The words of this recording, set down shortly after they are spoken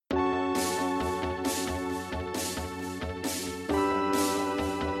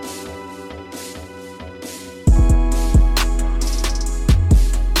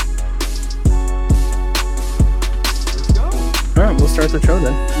guess a show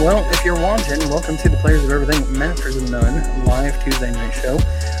then. Well, if you're watching, welcome to the Players of Everything Masters of None live Tuesday night show,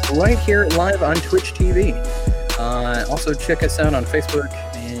 right here live on Twitch TV. Also check us out on Facebook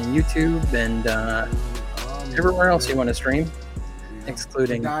and YouTube and everywhere else you want to stream,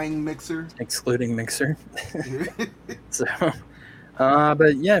 excluding Mixer. So,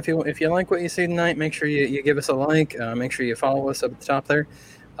 but yeah, if you like what you see tonight, make sure you give us a like. Make sure you follow us up at the top there.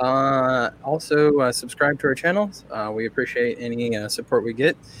 Also, subscribe to our channels. We appreciate any support we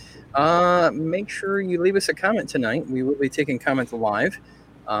get. Make sure you leave us a comment tonight. We will be taking comments live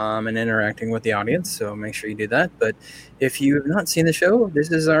and interacting with the audience, so make sure you do that. But if you have not seen the show,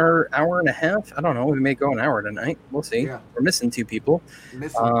 this is our hour and a half. I don't know. We may go an hour tonight. We'll see. Yeah. We're missing two people.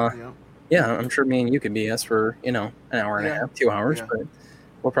 Yeah, I'm sure me and you could be us for, an hour and a half, 2 hours, but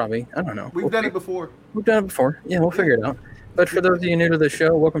we'll probably, I don't know. We've done it before. Yeah, we'll figure it out. But for those of you new to the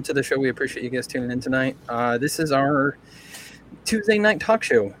show, welcome to the show. We appreciate you guys tuning in tonight. This is our Tuesday night talk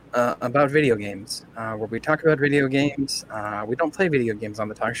show about video games, where we talk about video games. We don't play video games on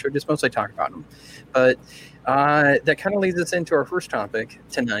the talk show, just mostly talk about them. But that kind of leads us into our first topic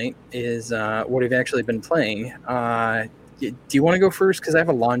tonight is what we've actually been playing. Do you want to go first? Because I have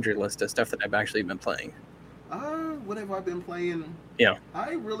a laundry list of stuff that I've actually been playing. What have I been playing? Yeah.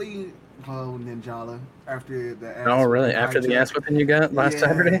 I really... Ninjala after the ass. Oh, really? After the ass whipping you got last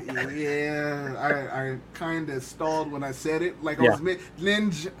Saturday? Yeah. I kind of stalled when I said it. Like I was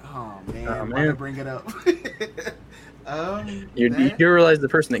ninja. Oh man, why did I bring it up? You do realize the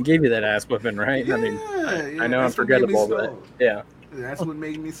person that gave you that ass whipping, right? Yeah, I know I'm forgettable, but yeah. That's what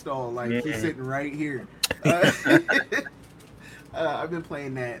made me stall. Like he's sitting right here. I've been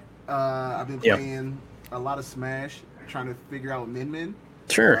playing that. I've been playing a lot of Smash, trying to figure out Min Min.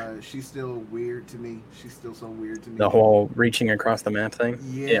 Sure. She's still weird to me. She's still so weird to me. The whole reaching across the map thing?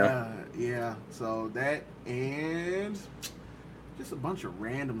 Yeah. So that and just a bunch of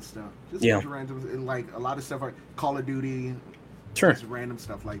random stuff. Just a bunch of random, and like a lot of stuff like Call of Duty. Sure. Just random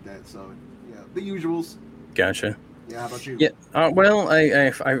stuff like that. So, yeah, the usuals. Gotcha. Yeah, how about you? Yeah. Well,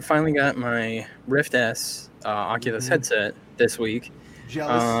 I finally got my Rift S Oculus headset this week.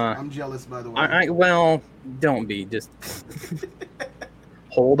 Jealous. I'm jealous, by the way. Well, don't be. Just...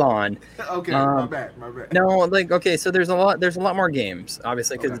 Hold on. Okay, my bad. No, so there's a lot more games,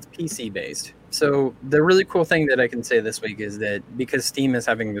 obviously, because it's PC based. So the really cool thing that I can say this week is that because Steam is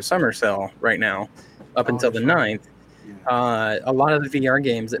having their summer sale right now, up until the 9th, a lot of the VR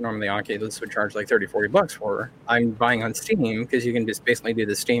games that normally Oculus would charge like $30-$40 for, I'm buying on Steam because you can just basically do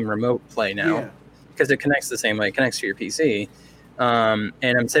the Steam remote play now because it connects the same way it connects to your PC, and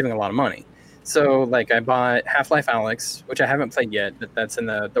I'm saving a lot of money. So, I bought Half-Life Alyx, which I haven't played yet, but that's in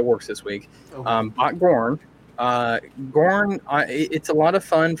the works this week. Okay. Bought Gorn. Gorn, it's a lot of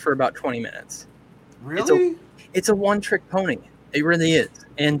fun for about 20 minutes. Really? It's a one-trick pony. It really is.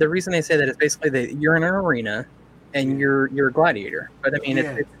 And the reason I say that is basically that you're in an arena, and you're a gladiator. But, I mean, it's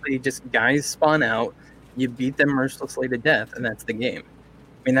basically just guys spawn out, you beat them mercilessly to death, and that's the game.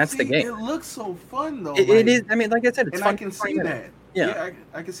 I mean, that's the game. It looks so fun, though. It is. I mean, like I said, it's fun. And I can see that. Yeah,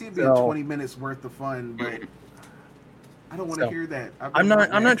 I can see it being 20 minutes worth of fun, but I don't want to hear that. I'm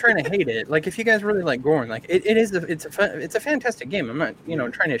not trying to hate it. Like, if you guys really like Gorn, it's a fantastic game. I'm not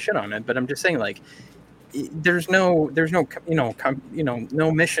trying to shit on it, but I'm just saying there's no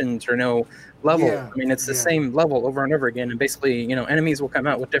no missions or no level. I mean, it's the same level over and over again, and basically enemies will come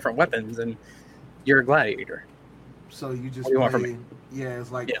out with different weapons, and you're a gladiator. So you just play,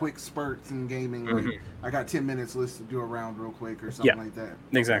 it's like quick spurts in gaming. Like, I got 10 minutes, let's do a round real quick or something like that.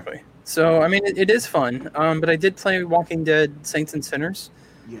 Exactly. So, I mean, it is fun. But I did play Walking Dead Saints and Sinners.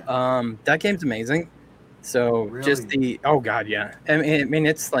 Yeah. That game's amazing. So just oh God, yeah. I mean,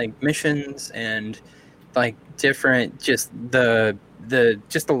 it's like missions and like different, just the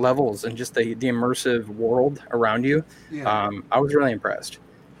levels and just the immersive world around you. Yeah. I was really impressed.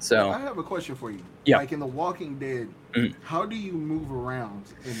 So I have a question for you. Yeah. Like in The Walking Dead, how do you move around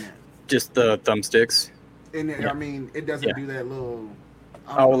in that? Just the thumbsticks. And I mean, it doesn't do that little.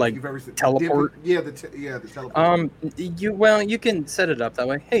 Teleport. The teleport. You can set it up that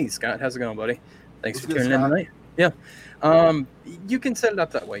way. Hey Scott, how's it going, buddy? Thanks for tuning in tonight. Yeah. You can set it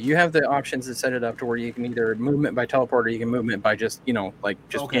up that way. You have the options to set it up to where you can either movement by teleport or you can movement by just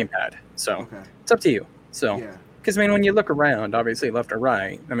gamepad. So it's up to you. So because I mean, when you look around, obviously left or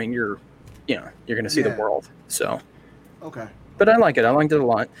right, I mean you're going to see the world. So but I like it. I liked it a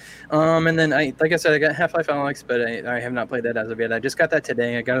lot. And then like I said, I got Half-Life Alyx, but I have not played that as of yet. I just got that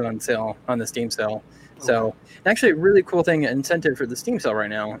today. I got it on sale on the Steam sale. So actually, a really cool thing, incentive for the Steam sale right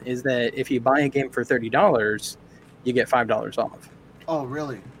now is that if you buy a game for $30, you get $5 off. Oh,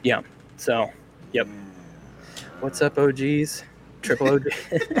 really? Yeah. So, yep. What's up, OGs? Triple OG.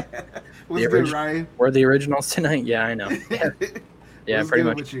 What's good, Ryan? We're the originals tonight. Yeah, I know. Yeah, pretty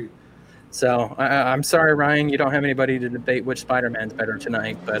much. With you? So I'm sorry, Ryan. You don't have anybody to debate which Spider-Man's better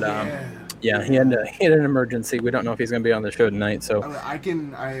tonight, but yeah, he had an emergency. We don't know if he's going to be on the show tonight. So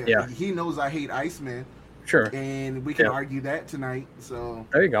he knows I hate Iceman. Sure. And we can argue that tonight. So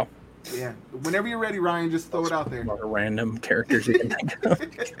there you go. Yeah. Whenever you're ready, Ryan, just throw it out there. Random characters you can think of.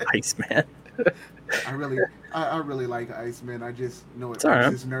 Iceman. I really like Iceman. I just know it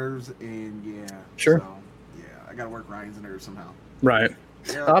hurts his nerves, and Sure. So, I gotta work Ryan's nerves somehow. Right.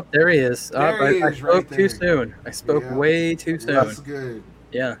 Oh, there he is. I spoke too soon. I spoke way too soon. That's good.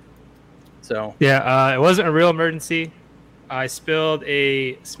 Yeah. So. Yeah, it wasn't a real emergency. I spilled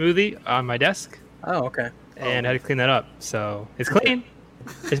a smoothie on my desk. Oh, okay. And had to clean that up. So it's clean.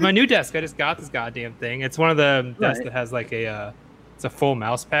 It's my new desk. I just got this goddamn thing. It's one of the desks that has like it's a full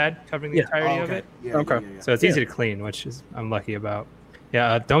mouse pad covering the entirety of it. Okay. So it's easy to clean, which is I'm lucky about.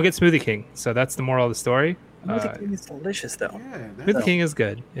 Yeah, don't get Smoothie King. So that's the moral of the story. Smoothie King is delicious, though. Smoothie King is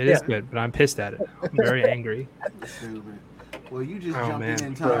good. It is good, but I'm pissed at it. I'm very angry. Well, you just jumped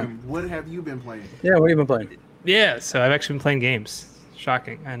in time. What have you been playing? Yeah, what have you been playing? Yeah, so I've actually been playing games.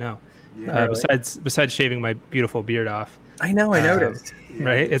 Shocking, I know. Yeah, besides shaving my beautiful beard off. I know, I noticed.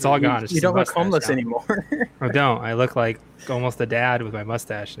 Right? It's all gone. It's you don't look homeless anymore. I don't. I look like almost a dad with my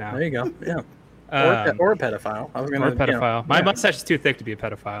mustache now. There you go. Yeah. Or a pedophile. Or a pedophile. My mustache is too thick to be a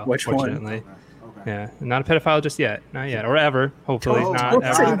pedophile. Which fortunately. one? Okay. Yeah, not a pedophile just yet. Not yet. Or ever. Hopefully not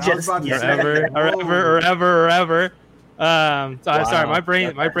ever. Or ever. Sorry,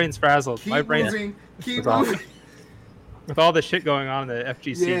 my brain's frazzled. Keep moving. With all the shit going on in the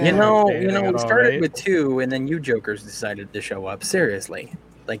FGC. Yeah. We started with 2, and then you jokers decided to show up. Seriously.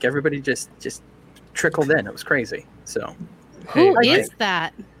 Like, everybody just trickled in. It was crazy. So. Who is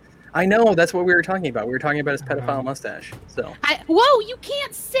that? I know. That's what we were talking about. We were talking about his pedophile mustache. So. Whoa, you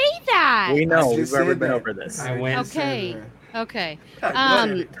can't say that. We know. We've already been over this. Okay.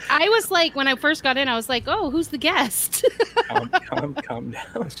 I was like, when I first got in, I was like, oh, who's the guest? Calm down.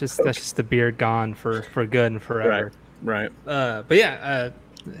 That's just the beard gone for good and forever. Right. But yeah,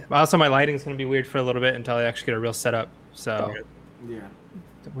 also my lighting's going to be weird for a little bit until I actually get a real setup. So yeah.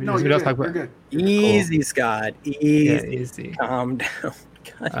 You're good. Easy, Scott. Easy. Calm down.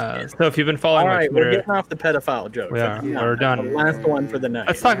 So if you've been following my Twitter, we're getting off the pedophile joke. We're done. The last one for the night.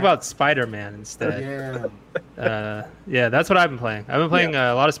 Let's talk about Spider-Man instead. Yeah, that's what I've been playing. I've been playing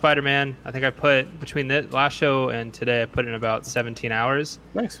a lot of Spider-Man. I think I put between the last show and today, I put in about 17 hours.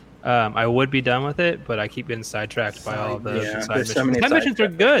 Nice. I would be done with it, but I keep getting sidetracked by all the side missions. So side missions are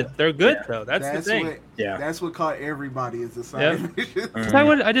good. They're good though. That's the thing. That's what caught everybody is the side missions.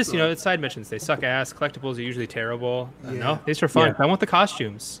 It's side missions. They suck ass. Collectibles are usually terrible. No, these are fun. I want the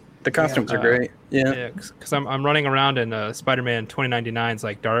costumes. The costumes are great. Yeah. Because I'm running around in Spider-Man 2099's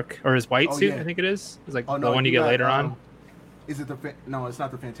like dark or his white suit. I think it is. It's like the one you get later on. Is it no? It's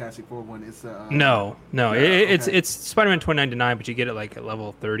not the Fantastic Four one. It's no. It's Spider-Man 2099, but you get it like at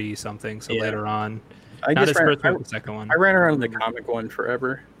level 30 something. So later on, the second one. I ran around the comic one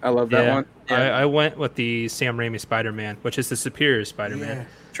forever. I love that one. Yeah. I went with the Sam Raimi Spider-Man, which is the superior Spider-Man. Yeah.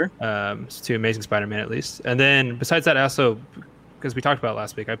 Sure. It's to Amazing Spider-Man at least. And then besides that, I also, because we talked about it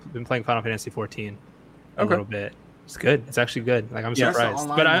last week, I've been playing Final Fantasy 14 a little bit. It's good. It's actually good. Like I'm surprised.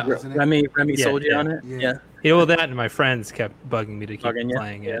 But Remy sold you on it. Yeah. Well, that and my friends kept bugging me to keep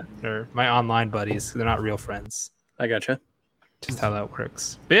playing it. Or my online buddies. They're not real friends. I gotcha. Just how that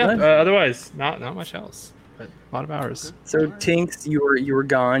works. But yeah, otherwise, not much else. But a lot of hours. So Tinks, you were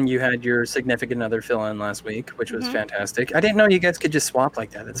gone. You had your significant other fill in last week, which was fantastic. I didn't know you guys could just swap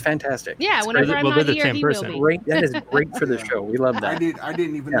like that. That's fantastic. Yeah, whenever I'm not here, he will be. Great. That is great for the show. We love that. I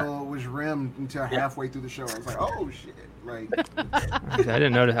didn't even know it was Rem until halfway through the show. I was like, oh shit. Like I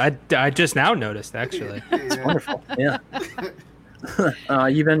didn't notice. I just now noticed actually. It's wonderful. Yeah.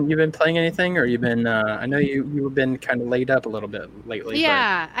 You've been playing anything, or you've been? I know you've been kind of laid up a little bit lately.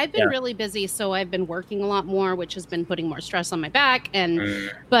 Yeah, I've been really busy, so I've been working a lot more, which has been putting more stress on my back.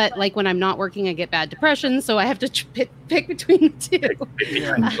 And but like when I'm not working, I get bad depression, so I have to pick between the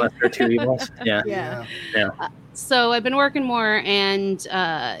two. Lesser two evils. Yeah. So I've been working more, and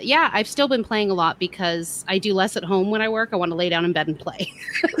I've still been playing a lot because I do less at home when I work. I want to lay down in bed and play.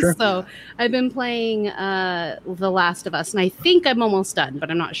 Sure. So I've been playing The Last of Us, and I think I'm almost done, but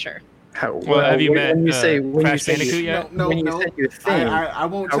I'm not sure. Have you met Crash Bandicoot yet? No. I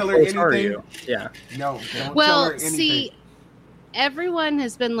won't tell her anything. Yeah. No. Well, see, everyone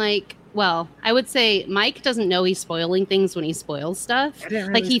has been like, well, I would say Mike doesn't know he's spoiling things when he spoils stuff.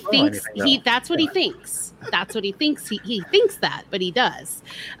 Really like he thinks that's what he thinks. That's what he thinks. He thinks that, but he does.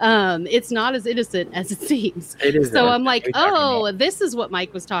 It's not as innocent as it seems. It is. So I'm like, oh, this is what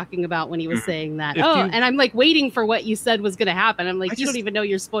Mike was talking about when he was saying that. And I'm like waiting for what you said was going to happen. I'm like, you don't even know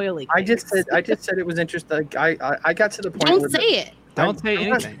you're spoiling. I just said it was interesting. I got to the point. Don't say it. Don't say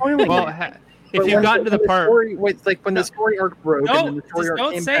anything. Well, if you got to the part, when the story arc broke, and the story arc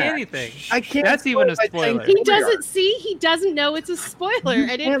don't came say back, anything. I can't. That's even a spoiler. He doesn't see. He doesn't know it's a spoiler,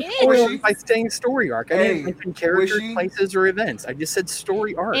 and it is. By saying story arc, I didn't mention characters, places, or events. I just said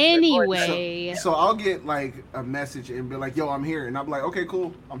story arc. Anyway, so I'll get like a message and be like, "Yo, I'm here," and I'm like, "Okay,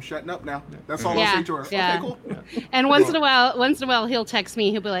 cool. I'm shutting up now." That's all I'll say to her. Okay, cool. And once in a while, he'll text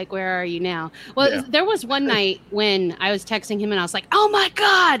me. He'll be like, "Where are you now?" Well, there was one night when I was texting him, and I was like, "Oh my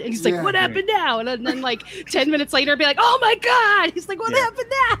god!" And he's like, "What happened now?" And then like 10 minutes later, I'd be like, "Oh my god!" He's like, "What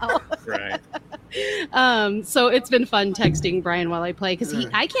happened now?" Right. So it's been fun texting Brian while I play because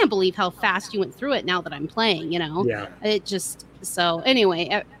I can't believe how fast you went through it now that I'm playing. It just so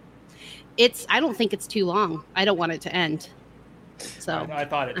anyway. I don't think it's too long. I don't want it to end. So I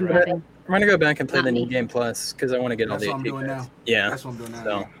thought it. I'm gonna go back and play the New Game Plus because I want to get all the. That's what I'm doing now. Yeah. That's what I'm doing now.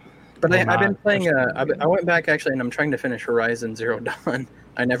 So. But I've been playing. I went back actually, and I'm trying to finish Horizon Zero Dawn.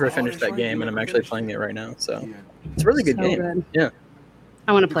 I never finished that game, and I'm actually playing it right now. So it's a really good game. Good. Yeah.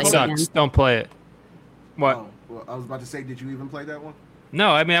 I want to play it again. Don't play it. What? Oh, well, I was about to say, did you even play that one?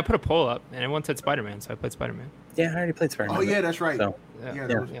 No, I mean I put a poll up, and everyone said Spider-Man, so I played Spider-Man. Yeah, I already played Spider-Man. Oh yeah, that's right. So,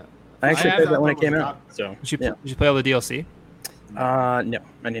 yeah. I actually played that when it came out. So did you play all the DLC? No,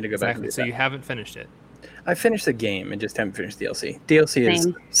 I need to go back. So you haven't finished it. I finished the game and just haven't finished DLC. DLC is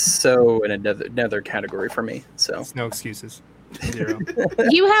so in another category for me. So no excuses. Zero.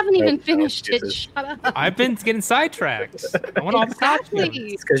 You haven't even finished it. Shut up. I've been getting sidetracked. I want all the costumes.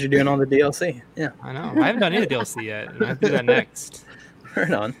 It's because you're doing all the DLC. Yeah. I know. I haven't done any of the DLC yet, and I'll do that next.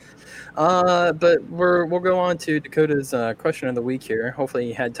 Right on. But we'll go on to Dakota's question of the week here. Hopefully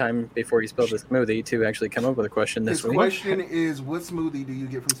he had time before he spilled the smoothie to actually come up with a question this week. His question is, what smoothie do you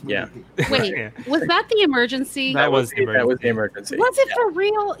get from Smoothie King? Wait, was that the emergency? That was the emergency. Was it for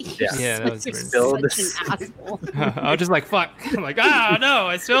real? Yeah, that was such an asshole. I was just like, fuck. I'm like, no,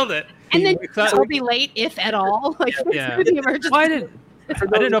 I spilled it. And then I'll be late, if at all. Like, the emergency. Why didn't... I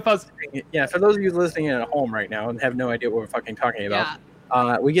didn't know if I was... Yeah, for those of you listening in at home right now and have no idea what we're fucking talking about,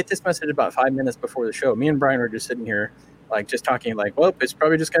 we get this message about 5 minutes before the show. Me and Brian were just sitting here, like, just talking, like, well, it's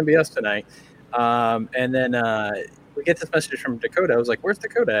probably just going to be us tonight. And then we get this message from Dakota. I was like, where's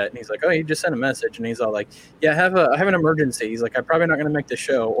Dakota at? And he's like, oh, he just sent a message. And he's all like, yeah, I have an emergency. He's like, I'm probably not going to make the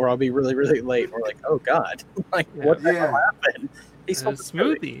show or I'll be really, really late. And we're like, oh, God. Like, what the hell happened? He spilled the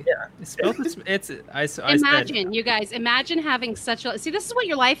smoothie. Yeah. You guys, imagine having such a... See, this is what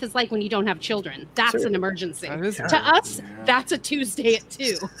your life is like when you don't have children. That's an emergency. To us, that's a Tuesday at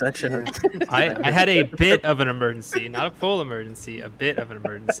 2. I had a bit of an emergency, not a full emergency, a bit of an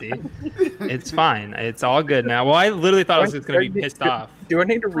emergency. It's fine. It's all good now. Well, I literally thought I was going to be pissed off. Do I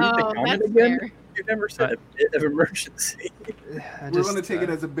need to read the comment again? Fair. You never said a bit of emergency. We're going to take it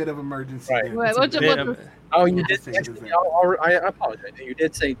as a bit of emergency. Right. You did. I apologize. You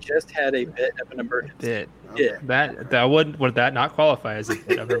did say just had a bit of an emergency. Bit. Okay. That would that not qualify as a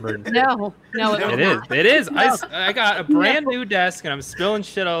bit of an emergency? No, it is. It is. No. I got a brand new desk and I'm spilling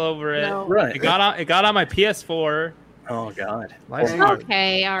shit all over it. No. Right. It got on my PS4. Oh God.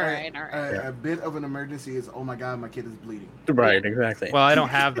 Okay. All right. A bit of an emergency is, oh my God, my kid is bleeding. Right. Exactly. Well, I don't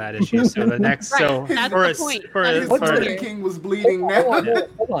have that issue. So the next, so that's the point. Smoothie King was bleeding now.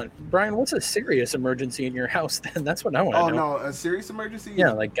 Hold on, Brian. What's a serious emergency in your house? Then that's what I want to know. Oh no, a serious emergency?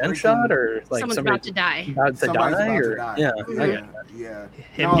 Yeah, like gunshot or like someone's about to die. Somebody's about to die. Yeah.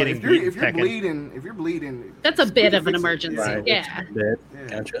 Him getting if you're bleeding, that's a bit of an emergency. Right. Yeah.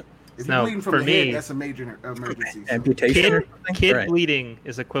 Gotcha. If you're bleeding from the head, that's a major emergency. Amputation. Kid bleeding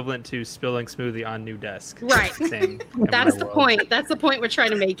is equivalent to spilling smoothie on new desk. Right. That's the point. That's the point we're trying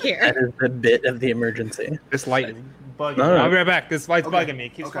to make here. That is the bit of the emergency. This light is bugging me. I'll be right back. This light's bugging me.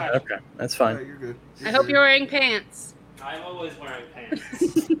 Keep quiet. Okay, that's fine. You're good. I hope you're wearing pants. I'm always wearing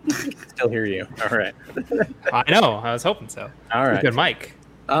pants. Still hear you. All right. I know. I was hoping so. All right. Good mic.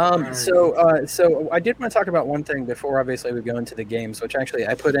 So I did want to talk about one thing before obviously we go into the games, which actually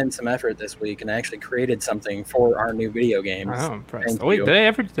I put in some effort this week and I actually created something for our new video games. Oh, I'm impressed. Oh, wait,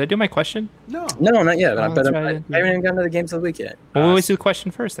 did I do my question? No, not yet. I haven't even gotten to the games of the week yet. Well, we always do the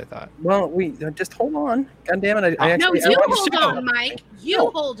question first, I thought. Well, we just hold on. God damn it! Hold on, Mike.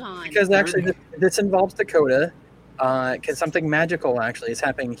 Hold on. Because actually, this involves Dakota. Because something magical actually is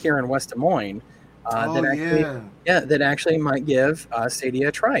happening here in West Des Moines. That actually might give Stadia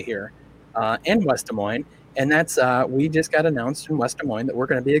a try here. and West Des Moines. And that's we just got announced in West Des Moines that we're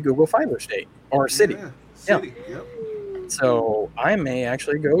going to be a Google Fiber state or city. City. Yep. So I may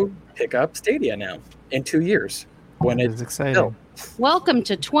actually go pick up Stadia now in 2 years when it's exciting. Built. Welcome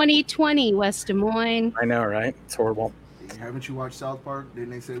to 2020, West Des Moines. I know, right? It's horrible. Haven't you watched South Park?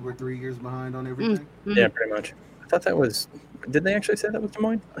 Didn't they say we're 3 years behind on everything? Yeah, pretty much. I thought that was. Did they actually say that was Des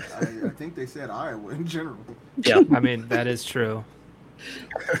Moines? I think they said Iowa in general. Yeah, I mean that is true.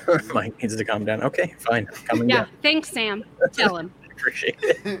 Mike needs to calm down. Okay, fine. Coming down. Thanks, Sam. Tell him. Appreciate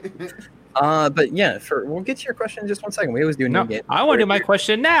it. But yeah, we'll get to your question in just 1 second. We always do a new game. I want to do my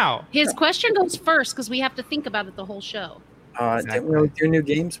question now. His question goes first because we have to think about it the whole show. Didn't we always do new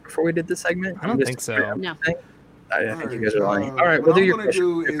games before we did this segment? I don't think so. No. I think you guys are lying. All right, we'll do your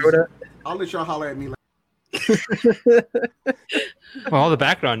question. I'll let y'all holler at me. Well, all the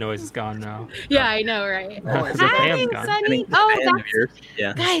background noise is gone now. Yeah, I know, right? Hi, Sunny. Oh,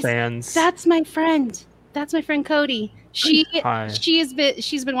 that's fans. That's my friend. That's my friend Cody. She's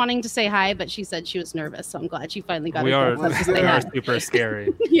been wanting to say hi, but she said she was nervous, so I'm glad she finally got. We are super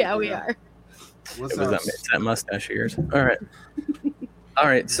scary. Yeah, we are. What's up? That mustache of yours. All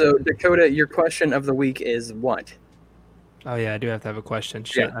right. So Dakota, your question of the week is what? Oh yeah, I do have to have a question.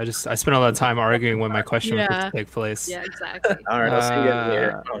 Shit, I spent a lot of time arguing when my question was supposed to take place. Yeah, exactly. All right, I'll see you guys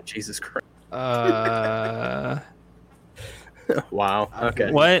later. Oh Jesus Christ. Wow.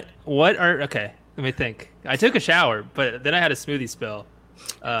 Okay. What are okay? Let me think. I took a shower, but then I had a smoothie spill.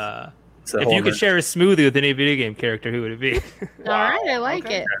 If you could share a smoothie with any video game character, who would it be? All right, I like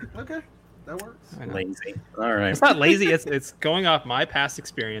it. Okay, that works. Lazy. All right. It's not lazy. It's going off my past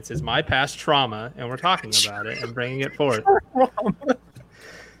experiences, my past trauma, and we're talking about it and bringing it forth. I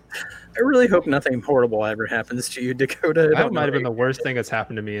really hope nothing horrible ever happens to you, Dakota. That might have been the worst thing that's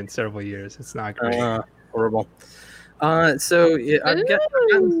happened to me in several years. It's not great. Horrible. I've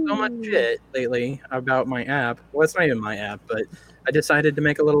gotten so much shit lately about my app. Well, it's not even my app, but I decided to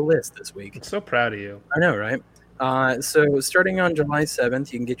make a little list this week. I'm so proud of you. I know, right? So starting on July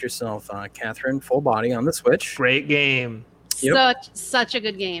 7th, you can get yourself Catherine Full Body on the Switch. Great game. Yep. Such a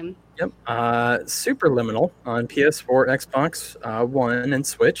good game. Yep. Superliminal on PS4, Xbox One, and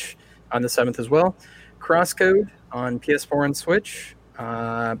Switch on the 7th as well. Crosscode on PS4 and Switch.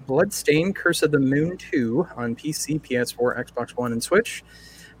 Bloodstained Curse of the Moon 2 on PC, PS4, Xbox One, and Switch.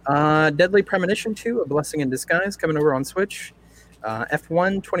 Deadly Premonition 2, A Blessing in Disguise, coming over on Switch.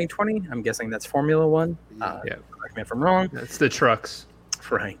 F1 2020, I'm guessing that's Formula One. Correct me if I'm wrong. That's the trucks.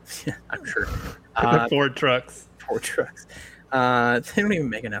 Right. I'm sure. The Ford trucks. Ford trucks. They don't even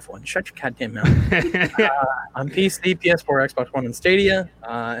make an F1. Shut your goddamn mouth. On PC, PS4, Xbox One, and Stadia.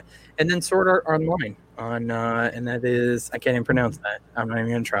 And then Sword Art Online on, and that is, I can't even pronounce that. I'm not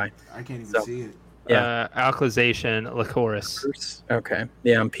even going to try. I can't even see it. Yeah. Alcalization Lycoris. Okay.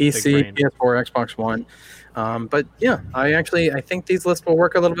 Yeah, on PC, PS4, Xbox One. But yeah, I think these lists will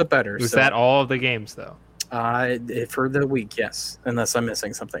work a little bit better. Was that all of the games though? For the week, yes. Unless I'm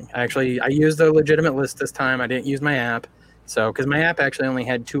missing something. I used a legitimate list this time. I didn't use my app. So, because my app actually only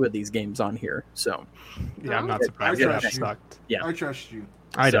had 2 of these games on here. So, yeah, I'm not surprised. I sucked. Yeah, I trust you.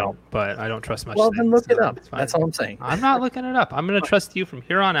 I don't, but I don't trust much. Well, then look it up. That's all I'm saying. I'm not looking it up. I'm going to trust you from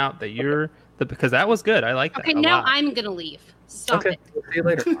here on out that you're because that was good. I like that. Okay, now I'm going to leave. Stop it. We'll see you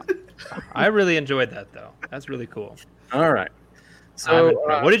later. I really enjoyed that though. That's really cool. All right. So,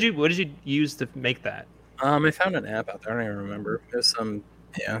 what did you use to make that? I found an app out there. I don't even remember. It was some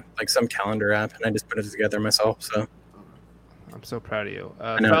calendar app, and I just put it together myself. So. I'm so proud of you.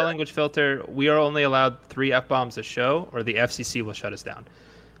 Foul language filter. We are only allowed 3 F-bombs a show, or the FCC will shut us down.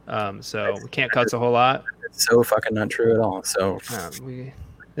 So we can't cuss a whole lot. It's so fucking not true at all. So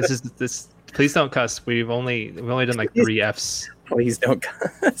this. Please don't cuss. We've only done like 3 Fs. Please don't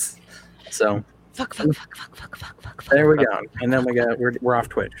cuss. So. Fuck. There we go. And then we're off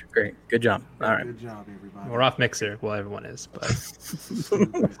Twitch. Great. Good job. All right. Good job, everybody. We're off Mixer. Well, everyone is, but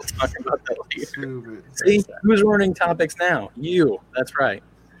we'll talk about that later. See, who's ruining topics now? You. That's right.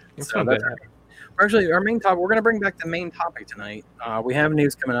 So that's right. Actually, our main topic. We're going to bring back the main topic tonight. We have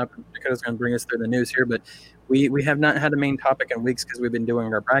news coming up. Dakota's going to bring us through the news here, but we have not had a main topic in weeks because we've been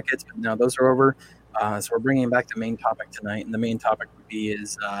doing our brackets, but now those are over. So we're bringing back the main topic tonight, and the main topic would be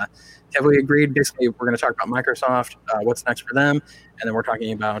have we agreed? Basically, we're going to talk about Microsoft, what's next for them, and then we're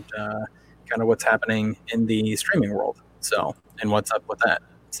talking about kind of what's happening in the streaming world. So, and what's up with that.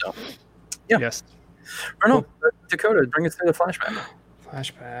 So, yeah. Yes. Cool. Dakota, bring us through the flashback.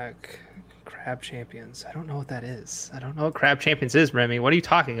 Flashback. Crab Champions. I don't know what that is. I don't know what Crab Champions is, Remy. What are you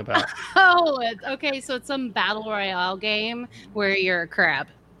talking about? Okay. So it's some battle royale game where you're a crab.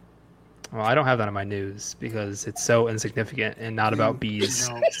 Well, I don't have that on my news because it's so insignificant and not about bees.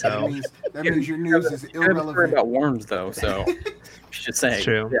 No, so that means your news is irrelevant. About worms, though, so just saying. It's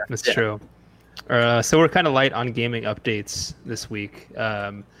true. It's true. So we're kind of light on gaming updates this week.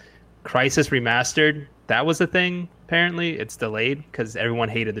 Crysis Remastered, that was a thing. Apparently, it's delayed because everyone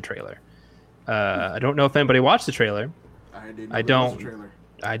hated the trailer. I don't know if anybody watched the trailer.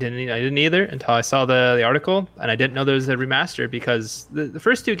 I didn't either until I saw the article, and I didn't know there was a remaster because the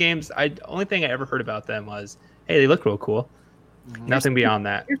first two games, the only thing I ever heard about them was, hey, they look real cool. Nothing beyond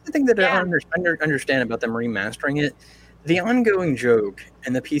that. Here's the thing that I don't understand about them remastering it. The ongoing joke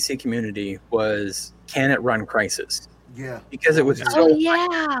in the PC community was, can it run Crysis? Yeah. Because it was so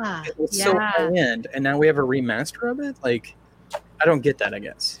high end, and now we have a remaster of it? Like, I don't get that, I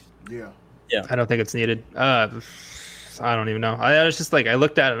guess. Yeah. I don't think it's needed. I don't even know. I was just like, I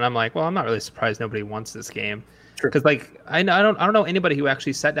looked at it and I'm like, well, I'm not really surprised nobody wants this game. Because like I don't know anybody who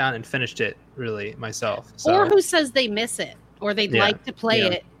actually sat down and finished it really myself. So. Or who says they miss it or they'd like to play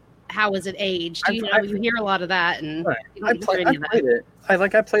it. How is it aged? You hear a lot of that, and I played it.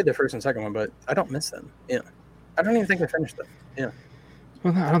 I played the first and second one, but I don't miss them. Yeah, I don't even think I finished them. Yeah.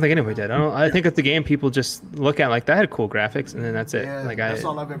 Well, I don't think anybody did. I think it's the game people just look at like that had cool graphics, and then that's it. Yeah, like that's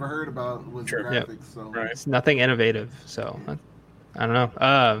all I've ever heard about was graphics. Yeah. So it's nothing innovative. So I don't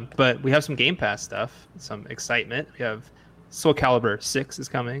know. But we have some Game Pass stuff, some excitement. We have Soul Calibur 6 is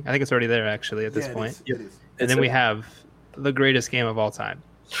coming. I think it's already there actually at this point. It is. And then we have the greatest game of all time,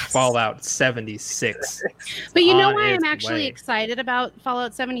 Fallout 76. But you know why I'm actually excited about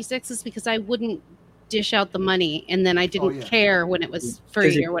Fallout 76 is because I wouldn't dish out the money, and then I didn't care when it was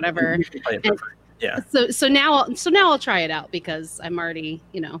free or whatever. So now I'll try it out because I'm already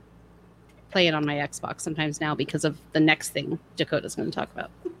play it on my Xbox sometimes now because of the next thing Dakota's going to talk about.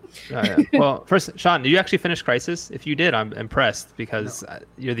 Well, first, Sean, did you actually finish Crysis? If you did, I'm impressed because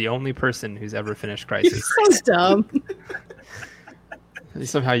you're the only person who's ever finished Crysis. You're so dumb.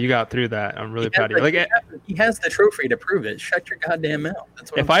 Somehow you got through that. I'm really proud of you. Like he has the trophy to prove it. Shut your goddamn mouth.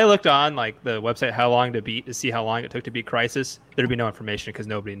 That's what if I looked on like the website how long to beat to see how long it took to beat Crysis, there'd be no information because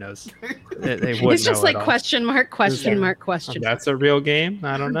nobody knows. They wouldn't it's just know like question mark. That's a real game?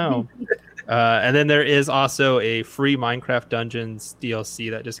 I don't know. And then there is also a free Minecraft Dungeons DLC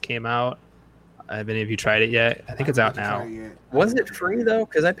that just came out. Have any of you tried it yet? I think it's out now. Was it free though?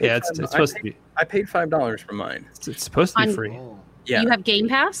 Because I paid. Yeah, it's supposed to be. I paid $5 for mine. It's supposed to be free. Yeah. You have Game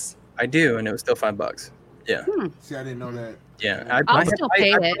Pass? I do, and it was still $5. Yeah. See, I didn't know that. Yeah, I'll still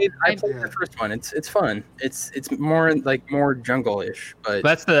pay it. I played the first one. It's fun. It's more like more jungle-ish, but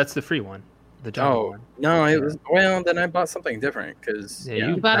that's the free one. The jungle one. No, it was then I bought something different because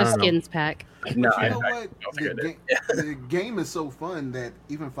you bought a skins pack. No, you know what? The game is so fun that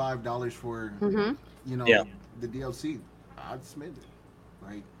even $5 for the DLC, I'd spend it.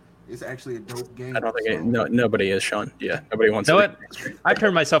 Like it's actually a dope game. I don't think nobody is, Sean. Yeah, nobody wants. You know what? I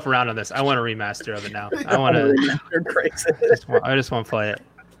turned myself around on this. I want a remaster of it now. I want to. I just want to play it.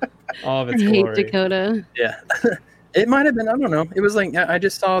 All of its glory. Dakota. Yeah, it might have been. I don't know. It was like I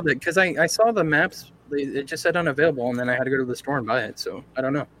just saw that because I saw the maps. It just said unavailable, and then I had to go to the store and buy it. So I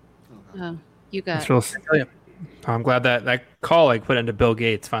don't know. Oh, you got. I'm glad that call I put into Bill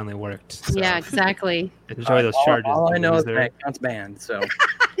Gates finally worked. So. Yeah, exactly. Enjoy those charges. All I know is that account's banned. So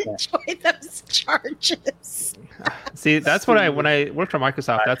enjoy those charges. See, that's what when I worked for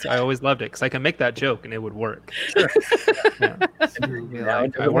Microsoft. I always loved it because I can make that joke and it would work. Sure.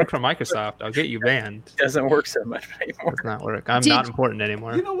 I work for Microsoft. I'll get you banned. It doesn't work so much anymore. Does not work. I'm not important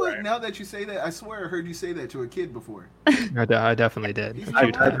anymore. You know what? Now that you say that, I swear I heard you say that to a kid before. I definitely did.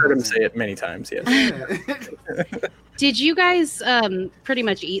 I've heard him say it many times. Yes. Did you guys pretty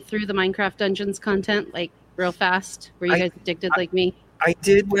much eat through the Minecraft Dungeons content like real fast? Were you guys addicted like me? I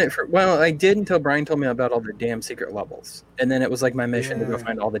did I did until Brian told me about all the damn secret levels, and then it was like my mission to go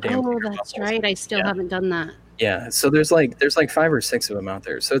find all the damn. Oh, that's right. I still haven't done that. Yeah, so there's like 5 or 6 of them out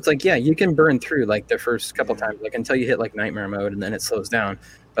there. So it's like you can burn through like the first couple times, like until you hit like nightmare mode, and then it slows down.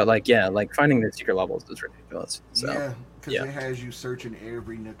 But like finding the secret levels is ridiculous. So, because it has you searching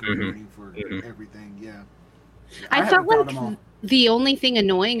every nook and cranny for everything. Yeah. I felt like the only thing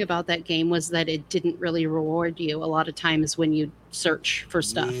annoying about that game was that it didn't really reward you a lot of times when you search for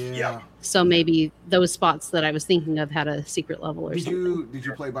stuff. Yeah. So maybe those spots that I was thinking of had a secret level or something. Did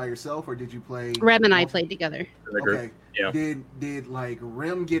you play by yourself or did you play? Rem and I played together. Okay. Yeah. Did like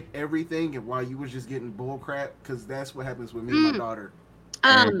Rem get everything and while you was just getting bull crap? Because that's what happens with me and my daughter.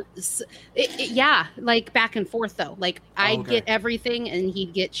 Like back and forth though. Like I'd get everything and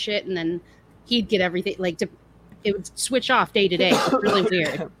he'd get shit and then he'd get everything. Like it would switch off day to day. It's really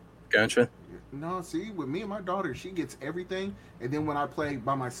weird. Gotcha. No, see, with me and my daughter, she gets everything, and then when I play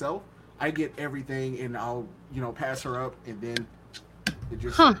by myself, I get everything and I'll pass her up and then it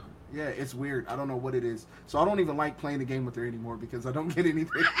just yeah, it's weird. I don't know what it is. So I don't even like playing the game with her anymore because I don't get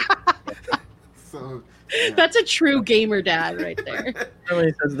anything. So yeah. That's a true gamer dad right there.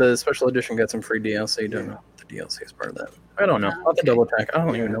 Somebody says the special edition got some free DLC. Don't know if the DLC is part of that. I don't know. I'll have to double check. I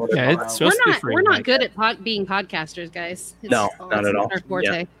don't even know what it's supposed to be free. We're not good at being podcasters, guys. No, not at all. Our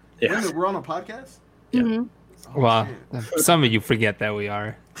forte. Yeah. We're on a podcast? Yeah. Mm-hmm. Well, some of you forget that we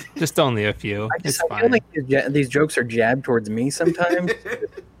are. Just only a few. I feel like these jokes are jabbed towards me sometimes.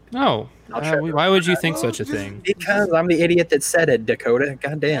 No. Why would you think such a thing? Because I'm the idiot that said it, Dakota.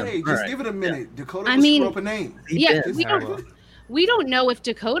 Goddamn. Hey, just give it a minute. Yeah. Dakota will screw up a name. Yeah, we don't know if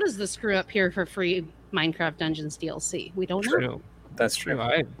Dakota's the screw up here for free Minecraft Dungeons DLC. We don't know. True. That's true.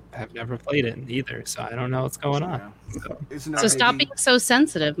 I have never played it either, so I don't know what's going on. So stop being so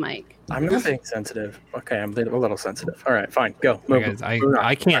sensitive, Mike. I'm not being sensitive. Okay, I'm a little sensitive. All right, fine. Go. Guys,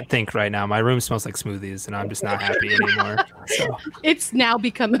 I can't think right now. My room smells like smoothies, and I'm just not happy anymore. So. It's now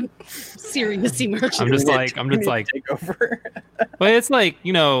become a serious emergency. I'm just like take over. But it's like,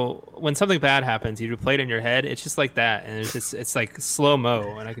 when something bad happens, you replay it in your head. It's just like that, and it's like slow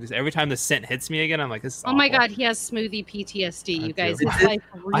mo, and I can just every time the scent hits me again, I'm like, this is awful. Oh my god, he has smoothie PTSD. You guys,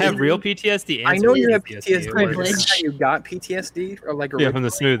 I have real PTSD. And I know you have PTSD. Privilege. You got PTSD or like from the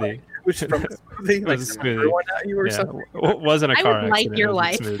smoothie. Which from the smoothie, like smoothie. You or something. It wasn't a car accident. Like your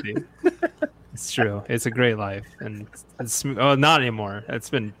life. Smoothie. It's true. It's a great life, and it's not anymore.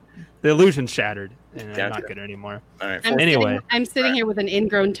 It's been the illusion shattered, and I'm not good anymore. All right. I'm sitting here with an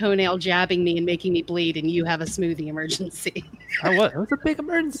ingrown toenail jabbing me and making me bleed, and you have a smoothie emergency. It was a big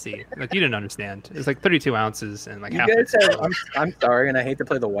emergency. Like, you didn't understand. It was like 32 ounces and like you half. Guys have, I'm sorry, and I hate to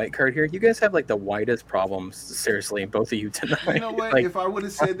play the white card here. You guys have like the whitest problems, seriously, both of you tonight. You know what? Like, if I would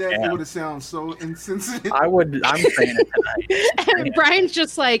have said that, it would have sounded so insensitive. I'm saying it tonight. And Brian's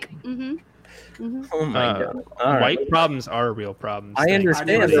just like, Oh my god! White problems are real problems. I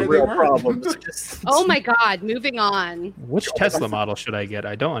understand the real problems. Oh my god! Moving on. Which Tesla model should I get?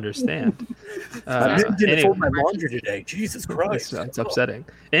 I don't understand. I didn't fold my laundry today. Jesus Christ! That's upsetting.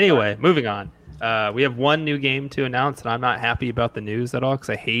 Anyway, moving on. We have one new game to announce, and I'm not happy about the news at all because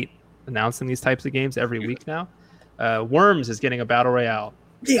I hate announcing these types of games every week now. Worms is getting a battle royale.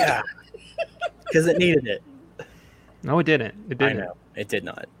 Yeah, because it needed it. No, it didn't. It didn't. I know. It did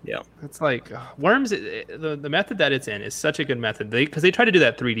not. Yeah. It's like Worms. The method that it's in is such a good method. Because they tried to do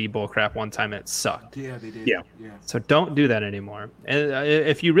that 3D bullcrap one time and it sucked. Yeah, they did. Yeah. So don't do that anymore. And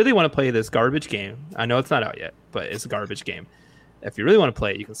if you really want to play this garbage game, I know it's not out yet, but it's a garbage game. If you really want to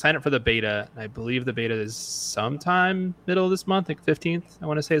play it, you can sign up for the beta. I believe the beta is sometime middle of this month, like 15th. I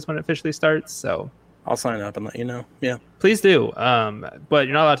want to say is when it officially starts. So I'll sign up and let you know. Yeah, please do. But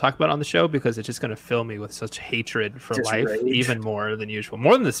you're not allowed to talk about it on the show because it's just going to fill me with such hatred for life, even more than usual,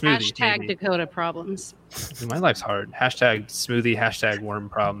 more than the smoothie. Hashtag Dakota problems. My life's hard. Hashtag smoothie. Hashtag worm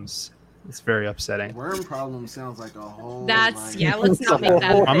problems. It's very upsetting. Worm problem sounds like a whole. Let's not make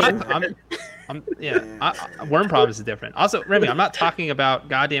that. Worm problems is different. Also, Remy, I'm not talking about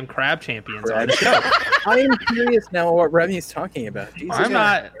goddamn crab champions on the show. I am curious now what Remy's talking about. Jesus, I'm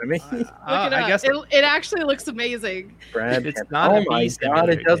not. Remy. I guess it actually looks amazing. Brad, it's not. Oh my god,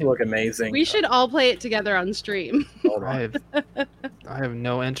 it does look amazing. We should all play it together on stream. I have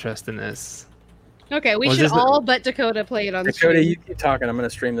no interest in this. Okay, we should all but Dakota play it on stream. Dakota, you keep talking. I'm going to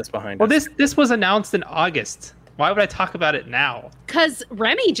stream this behind us. Well, this was announced in August. Why would I talk about it now? Because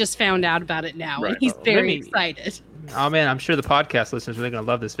Remy just found out about it now, and he's very excited. Oh, man, I'm sure the podcast listeners are really going to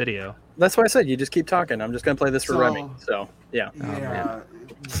love this video. That's why I said you just keep talking. I'm just going to play this for Remy. So, yeah. Yeah.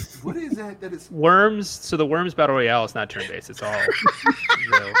 What is that? That is Worms. So the Worms Battle Royale is not turn-based. It's all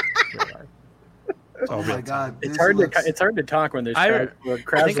real life. Oh my god! It's hard to talk when there's crowds.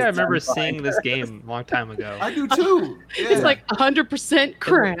 I think I remember seeing this game a long time ago. I do too. Yeah. It's like 100%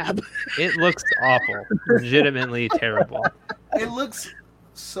 crab. It looks awful, legitimately terrible. It looks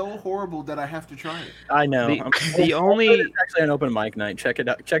so horrible that I have to try it. I know. The only it's actually an open mic night. Check it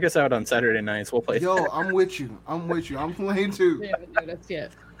out. Check us out on Saturday nights. We'll play. Yo, I'm with you. I'm playing too. We haven't noticed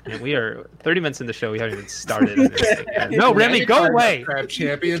yet. Yeah, we are 30 minutes in the show. We haven't even started. No, Remy, go away. Crab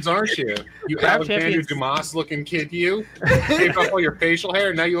champions, aren't you? You Alexander Dumas looking kid, you. Take off all your facial hair,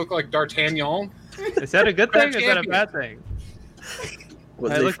 and now you look like D'Artagnan. Is that a good thing? Or is that a bad thing?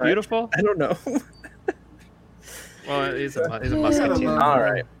 I look beautiful? I don't know. Well, he's a musket too. All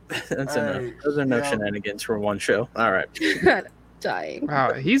right. That's enough. Those are no shenanigans for one show. All right. Dying.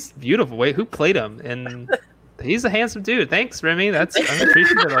 Wow, he's beautiful. Wait, who played him? And he's a handsome dude. Thanks, Remy. I'm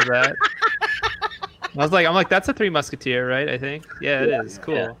appreciative of that. I'm like, that's a Three Musketeer, right? I think. Yeah, it is.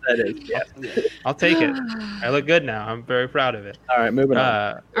 Cool. Yeah, that is. Yeah. I'll take it. I look good now. I'm very proud of it. All right, moving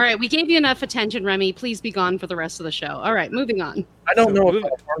on. All right, we gave you enough attention, Remy. Please be gone for the rest of the show. All right, moving on. I don't know if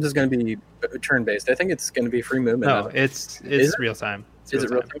Farms is going to be turn-based. I think it's going to be free movement. No, it's real time. Is it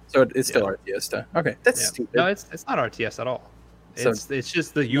real time? So it's still RTS stuff. Okay, that's stupid. No, it's not RTS at all. It's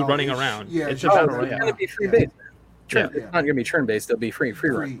just you running around. Yeah, it's a battle It's royale. going to be free-based. Yeah. It's not going to be turn-based. It'll be free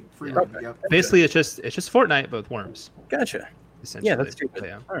run. Free Okay. run, yep. Basically, it's just Fortnite but with worms. Gotcha. Essentially. Yeah, that's stupid.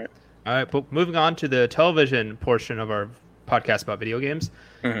 Yeah. All right. All right, but moving on to the television portion of our podcast about video games.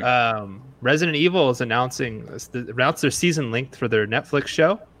 Resident Evil is announced their season length for their Netflix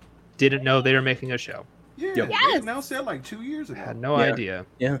show. Didn't know they were making a show. Yeah, Yes. they announced that like 2 years ago. Had no Yeah. idea.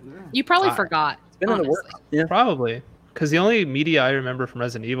 Yeah. You probably I- forgot. It's been in the honestly. works. Yeah. Probably. Because the only media I remember from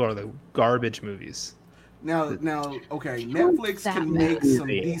Resident Evil are the garbage movies. Now, okay, Netflix that can make some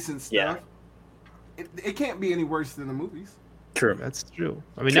movie. decent stuff. Yeah. It can't be any worse than the movies. True. That's true.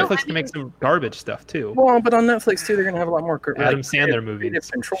 I mean, True. Netflix can make some garbage stuff too. Well, but on Netflix too, they're going to have a lot more Adam Sandler movies.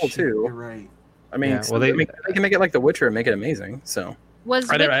 creative control You're too. right. I mean, Yeah, well, they can make it like The Witcher and make it amazing. So Was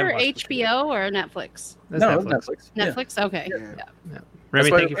I Witcher haven't watched HBO or Netflix? That's no, Netflix. Netflix. Yeah. Netflix? Okay. Yeah. Yeah. Remy,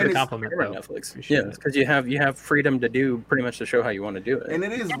 That's why- thank you for the and it's- compliment. You're right, Though. Netflix. Appreciate Yeah, it. because you have freedom to do pretty much the show how you want to do it. And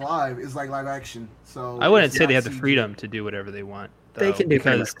it is live. It's like live action. So I wouldn't it's say they not have the CG. freedom to do whatever they want. They though, can do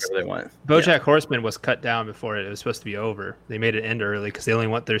pretty much because whatever they want. BoJack Horseman was cut down before it was supposed to be over. They made it end early because they only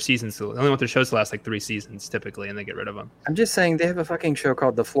want their shows to last like 3 seasons typically, and they get rid of them. I'm just saying they have a fucking show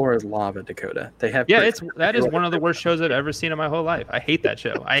called The Floor is Lava, Dakota. They have Yeah, that is one of the worst shows I've ever seen in my whole life. I hate that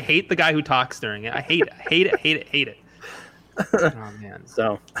show. I hate the guy who talks during it. I hate it. Oh man.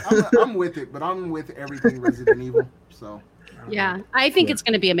 So I'm with it, but I'm with everything Resident Evil. So Yeah. I think it's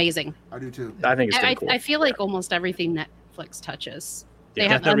going to be amazing. I do too. I think it's I, gonna be cool. I feel like almost everything Netflix touches. They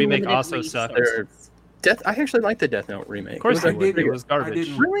Death have Note remake unlimited also sucked. resources. I actually like the Death Note remake. Of course, I it was. didn't- It was I garbage.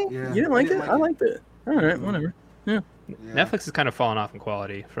 didn't- Really? Yeah, You didn't like it? like I liked it. All right, whatever. Yeah. Netflix has kind of fallen off in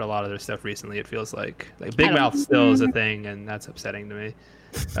quality for a lot of their stuff recently. It feels like Big don't Mouth know. still is a thing, and that's upsetting to me.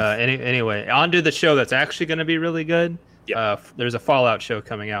 Anyway, on to the show that's actually going to be really good. There's a Fallout show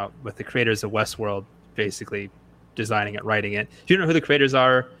coming out with the creators of Westworld, basically designing it, writing it. Do you know who the creators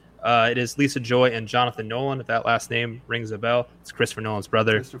are? It is Lisa Joy and Jonathan Nolan. If that last name rings a bell, it's Christopher Nolan's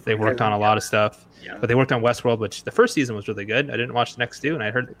brother. Christopher, They worked on a lot of stuff, Yeah. but they worked on Westworld, which the first season was really good. I didn't watch the next 2, and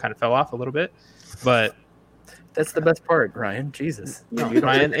I heard it kind of fell off a little bit. But That's the best part, Ryan. Jesus. no,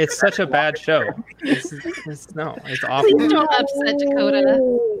 Ryan, it's such a bad show. It's awful. Please don't upset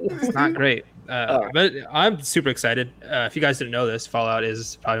Dakota. It's not great. But I'm super excited. If you guys didn't know this, Fallout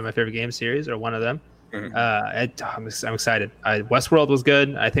is probably my favorite game series, or one of them. Mhm. I'm excited. Westworld was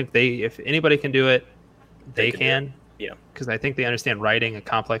good. I think if anybody can do it, they can can. do it. Yeah. Because I think they understand writing a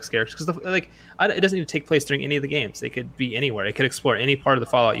complex characters. Because it doesn't even take place during any of the games. They could be anywhere. It could explore any part of the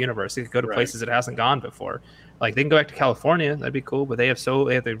Fallout universe. They could go to Right. places it hasn't gone before. Like they can go back to California. That'd be cool. But they have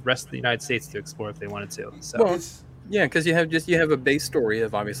the rest of the United States to explore if they wanted to. So. Well, It's, Yeah, because you have a base story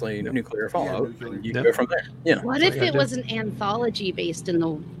of obviously nuclear fallout. nuclear. And you Yeah. go from there. Yeah. What That's if what I it do. was an anthology based in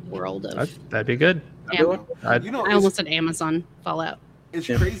the world of That'd be good. Am- I'd- you know, I almost said Amazon Fallout. it's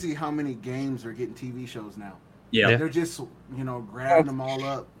Yeah. crazy how many games are getting TV shows now. Yeah. Yeah. They're just grabbing them all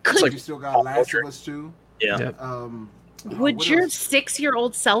up. It's like you still got pop Last culture. of Us 2. Yeah. Yeah. Would what your else?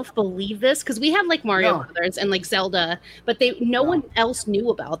 6-year-old self believe this? Because we have like Mario No. Brothers and like Zelda, but no one else knew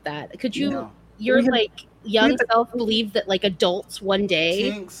about that. Could you, No. your We have- like young have- self believe that like adults one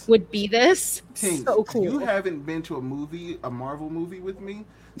day Tinks, would be this? Tinks, So cool. you haven't been to a Marvel movie with me,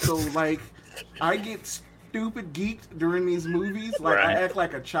 so like I get stupid geeked during these movies. Like Right. I act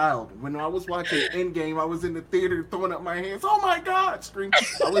like a child. When I was watching Endgame, I was in the theater throwing up my hands. Oh my god! Scream!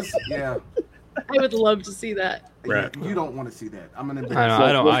 I was I would love to see that. Right. You don't want to see that. I'm gonna.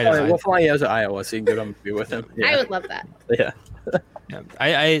 I don't. We'll fly you out to Iowa so you can go to be with him. I Yeah. would love that. Yeah.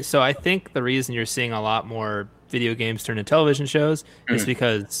 Yeah. So I think the reason you're seeing a lot more video games turned into television shows is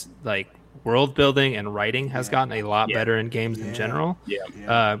because like world building and writing has Yeah. gotten a lot Yeah. better in games in Yeah. general.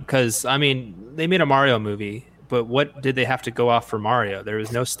 Yeah. Because I mean, they made a Mario movie, but what did they have to go off for Mario? There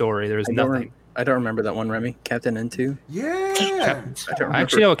was no story. There was nothing. I don't remember that one, Remy. Captain N2. Yeah. I don't remember. I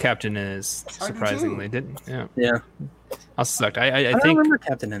actually know what Captain is. I do too. Surprisingly, didn't. Yeah. Yeah. I sucked. I I don't think remember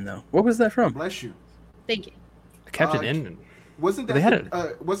Captain N though. What was that from? Bless you. Thank you. Captain Uh, N. Wasn't that They had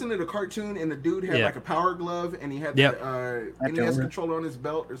wasn't it a cartoon and the dude had Yeah. like a power glove and he had Yep. the I don't NES remember. controller on his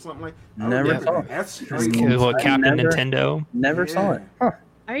belt or something like that? Never remember saw that. it. That's It strange. was what I Captain never- Nintendo. Never saw it. Huh.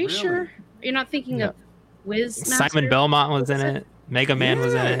 Are you Really? sure you're not thinking Yeah. of Wiz? Simon Belmont was in it. Mega Man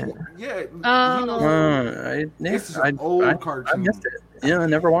was in it. Yeah. Oh. You know, This this is an old I cartoon. missed it. Yeah, I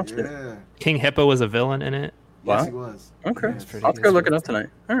never watched it. Yeah. King Hippo was a villain in it. Wow. Yes, he was. Okay. Yeah, it's I'll have to go look it up tonight.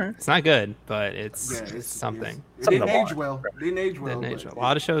 All right. It's not good, but it's something. It didn't age watch. well. Didn't age well. Didn't age but well. A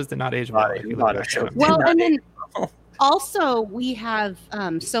lot of shows did not age A well. lot if you of look back shows at them. Well, did not and then age well. also we have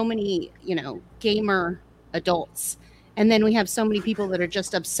so many, gamer adults. And then we have so many people that are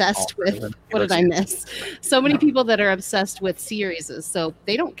just obsessed with, what did I miss? So many people that are obsessed with series. So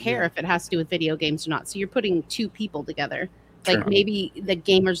they don't care if it has to do with video games or not. So you're putting two people together. Like Sure. maybe the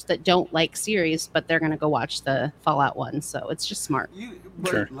gamers that don't like series, but they're going to go watch the Fallout one. So it's just smart.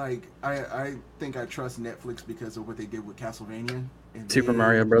 Sure. Like, I think I trust Netflix because of what they did with Castlevania. And Super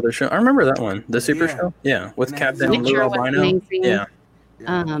Mario Brothers show. I remember that one. The Super Yeah. show. Yeah, with And Captain then Lou Witcher was Albino. amazing. Yeah.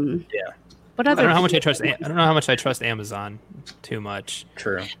 Yeah. What I other? don't know how much I trust. I don't know how much I trust Amazon too much.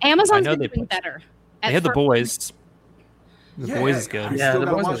 True. Amazon's I know been they doing put- better. They had The Boys. The Yeah, Boys is good. I Yeah, still the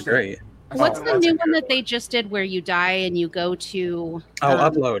gotta boys watch was that. great. I What's still the gotta new watch one that they just did where you die and you go to? Oh,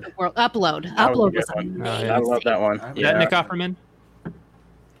 Upload. Upload. Upload. That was a Upload good was one. amazing. I love that one. I- Is that Nick Offerman?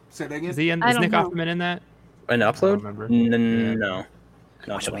 Say that again. Is he in? I Is don't Nick know. Offerman in that? An I Upload? don't remember. No.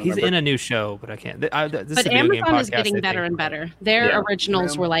 Not that I He's remember. in a new show, but I can't. This is But a video game Amazon is podcast, getting I better think. and better. Their Yeah.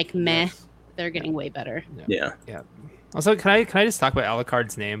 originals were like meh. Yes. They're getting way better. Yeah. Also, can I just talk about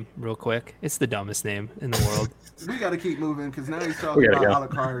Alucard's name real quick? It's the dumbest name in the world. We got to keep moving because now he's We talking gotta about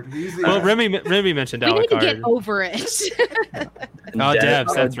Alucard. He's Well, Remy mentioned We need to Alucard. get over it. Oh,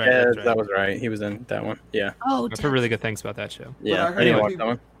 Devs, that's right, that's right. That was right. He was in that one. Yeah. Oh, I've heard really good things about that show. Yeah. I heard I didn't that watch people-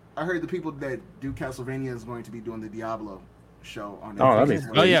 that one. I heard the people that do Castlevania is going to be doing the Diablo show on Oh, that'd be Netflix.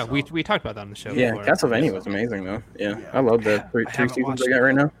 sweet. Oh yeah, So- we talked about that on the show. Yeah, before. Castlevania was amazing though. Yeah, Yeah. I love the three haven't seasons watched they got it.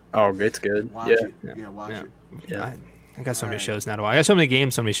 right now. Oh, it's good. Watch Yeah. it. Yeah, watch Yeah. it. Yeah. I got so many Alright. shows now to watch. I got so many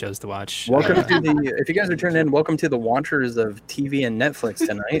games, so many shows to watch. Welcome to the. If you guys are tuning in, welcome to the Watchers of TV and Netflix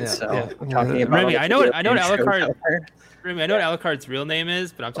tonight. Yeah, so yeah. we're talking about Remy, all the I know what video game shows Alucard- out there. Remy, I know what Alucard's real name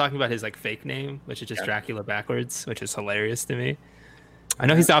is, but I'm talking about his like fake name, which is just Yeah. Dracula backwards, which is hilarious to me. I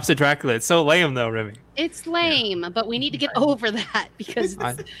know he's the opposite Dracula. It's so lame though, Remy. it's lame, but we need to get over that because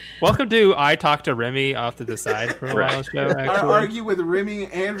Welcome to I Talk to Remy off to the side for a while show. I Actually, argue with Remy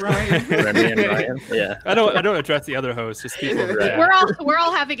and Ryan. Remy and Ryan. Yeah. I don't address the other hosts, just people. in the chat. we're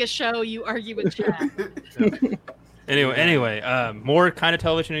all having a show. You argue with chat. Anyway, more kind of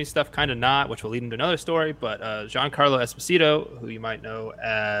television stuff, kind of not, which will lead into another story. But Giancarlo Esposito, who you might know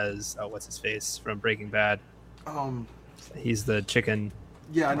as what's his face from Breaking Bad, he's the chicken.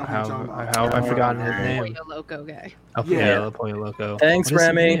 Yeah, I know who you're talking about. How I've forgotten his name. Pollo Loco guy. Oh, Yeah. yeah, La Pollo Loco. Thanks, What is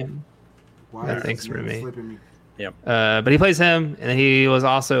his Remy. name? Why Yeah, is thanks, his name Remy. slipping me? But he plays him, and he was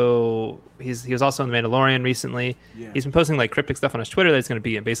also he was also in The Mandalorian recently. Yeah. He's been posting like cryptic stuff on his Twitter that he's going to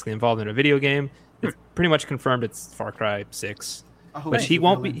be basically involved in a video game. It's pretty much confirmed it's Far Cry 6, I hope which he's he a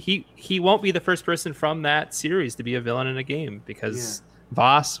won't villain. be. He won't be the first person from that series to be a villain in a game because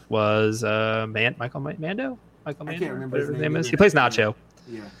Voss was Michael Mando. Michael I Mando, can't remember whatever his his name name is. either. He plays Nacho.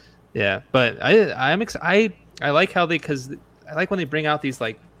 Yeah. Yeah, but I like how because I like when they bring out these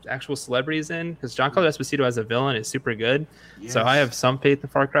like actual celebrities in because Giancarlo Esposito as a villain is super good. So I Yes. have some faith in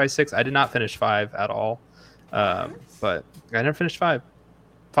Far Cry 6. I did not finish 5 at all, but I never finished 5.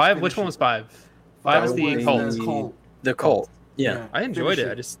 5. Which Finish one it. was 5? 5 is the was cult. Cult. The Cult. Yeah. I enjoyed Finish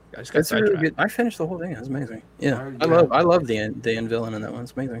it. I just got It's really sidetracked. good. I finished the whole thing. It was amazing. Yeah. Yeah. I love the end villain in that one.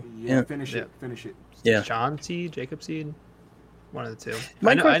 It's amazing. Yeah, Yeah. finish Yeah. it. Finish it. Yeah. John Seed, Jacob Seed, one of the two.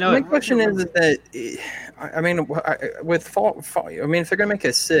 My question is remember. that I mean, with Fall, I mean, if they're gonna make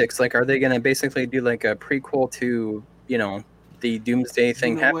a 6, like, are they gonna basically do like a prequel to the Doomsday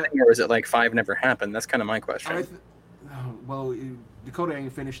thing know what? happening, or is it like 5 never happened? That's kind of my question. Well, Dakota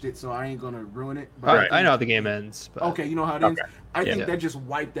ain't finished it, so I ain't gonna ruin it. But Right. I know how the game ends. But Okay, you know how it ends. Okay. I Yeah. think that just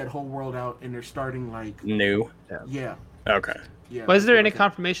wiped that whole world out, and they're starting like, New. yeah, Okay. yeah. Was there any Okay.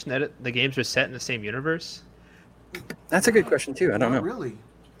 confirmation that the games are set in the same universe? That's a good question too. I don't Not know. really.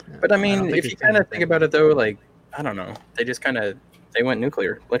 But I don't mean, think if it's you kind of anything. think about it though, like, I don't know. They just they went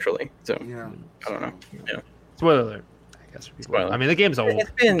nuclear, literally. So Yeah. I don't know. Yeah. Spoiler alert. I guess for people. Spoiler. I mean, the game's old.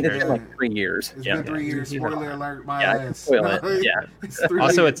 It's been Yeah. like 3 years. It's Yeah. been 3 years. Yeah. Spoiler alert, my Yeah, I can ass. spoil it. Yeah. It's 3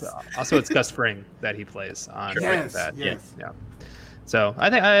 Also, years. it's Gus Fring that he plays on Breaking Yes, Bad. yes. Yeah. So I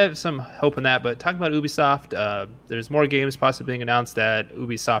think I have some hope in that. But talking about Ubisoft, there's more games possibly being announced at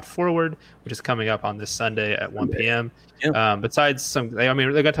Ubisoft Forward, which is coming up on this Sunday at 1 p.m. Yeah. Besides they're going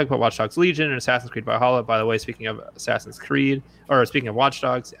to talk about Watch Dogs Legion and Assassin's Creed Valhalla. By the way, speaking of Assassin's Creed, or speaking of Watch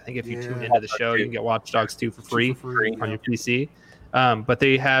Dogs, I think if you Yeah. tune into the show, you can get Watch Dogs 2 for free Free, on yeah. your PC. But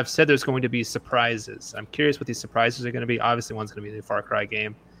they have said there's going to be surprises. I'm curious what these surprises are going to be. Obviously, one's going to be the Far Cry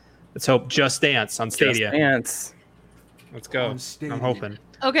game. Let's hope Just Dance on Just Stadia. Dance. Let's go. I'm hoping.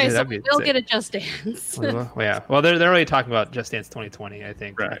 Okay, Yeah, so that'd be we'll sick. get a Just Dance. Well, yeah. Well, they're already talking about Just Dance 2020, I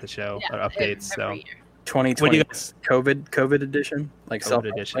think, Right. at the show Yeah, or updates. So every year. 2020 What do you guys- COVID edition, like COVID self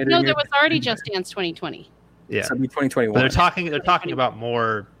edition. No, there was already Just Dance 2020. yeah. So it'd be 2021. But they're talking about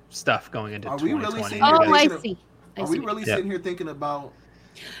more stuff going into Are we really 2020. seeing Oh, You're I thinking of- see. I Are see. we really Yeah. sitting here thinking about?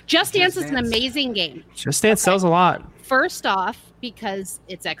 Just Dance Just is an Dance? amazing game. Just Dance sells a lot. First off, because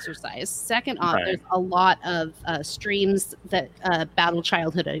it's exercise. Second off, Right. there's a lot of streams that battle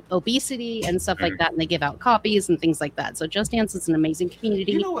childhood obesity and stuff like that, and they give out copies and things like that. So Just Dance is an amazing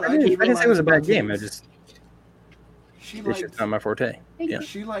community. You know what? I didn't say it was a bad realize game. I about just She it's liked, just not my forte. Yeah.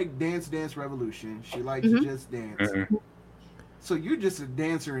 she liked Dance Dance Revolution. She liked Mhm. Just Dance. Mhm. So you're just a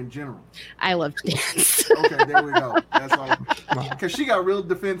dancer in general. I love to dance. Okay, there we go. That's all. Because she got real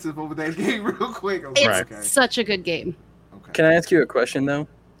defensive over that game real quick. I was It's like, okay. such a good game. Okay. Can I ask you a question though?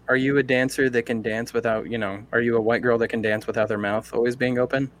 Are you a dancer that can dance without, are you a white girl that can dance without their mouth always being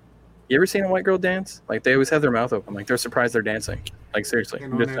open? You ever seen a white girl dance? Like they always have their mouth open, like they're surprised they're dancing. Like seriously,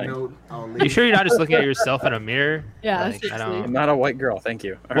 And I'm on just that saying. note, I'll leave. You sure you're not just looking at yourself in a mirror? Yeah, Like, I seriously. I'm don't. not a white girl, thank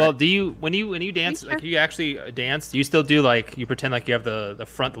you. All Well, right. do you when you dance sure? like you actually dance? Do you still do like you pretend like you have the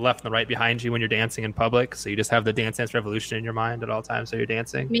front, the left, and the right behind you when you're dancing in public? So you just have the Dance Dance Revolution in your mind at all times, so you're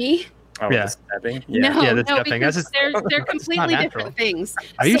dancing. Me? Oh, yeah. the stepping? Yeah. No, Yeah, that's no, stepping. That's because just- they're it's not completely natural. different things.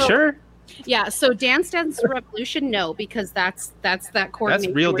 Are you So- sure? Yeah, so Dance Dance Revolution, no, because that's that That's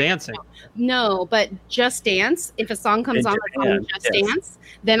coordination. real where- dancing. No, but Just Dance. If a song comes In on Japan, on Just yes. Dance,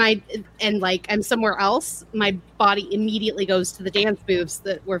 then I'm somewhere else. My body immediately goes to the dance moves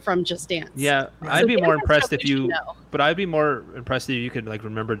that were from Just Dance. Yeah, So I'd be Dance more Dance impressed if Revolution, you. no. But I'd be more impressed if you could like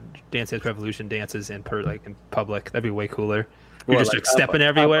remember Dance Dance Revolution dances in public. That'd be way cooler. You're What, just like like stepping up,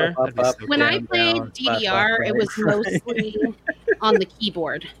 everywhere. up, That'd be up, so When cool. I down, played down, DDR, left, it was right. mostly on the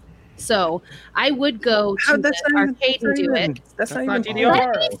keyboard. So I would go to the arcade and do it. That's not not even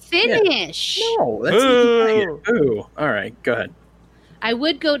DDR. Let me finish. No, that's Boo. Ooh. All right, go ahead. I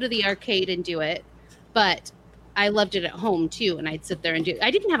would go to the arcade and do it, but I loved it at home too. And I'd sit there and do it.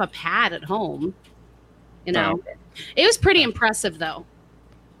 I didn't have a pad at home. You know, Oh, okay. It was pretty impressive though,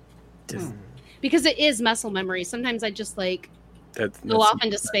 Just- because it is muscle memory. Sometimes I just like that's go off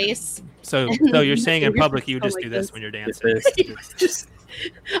into space. So you're saying in public you just do this when you're dancing? Just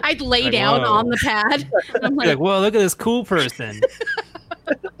I'd lay Like, down whoa. on the pad. I'm You're like, like, whoa, look at this cool person.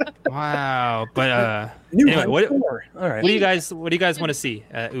 Wow. But new Anyway, what- hardcore. All right. what do you guys want to see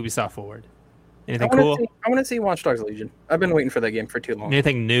at Ubisoft Forward? Anything I wanna cool? see- I want to see Watch Dogs Legion. I've been waiting for that game for too long.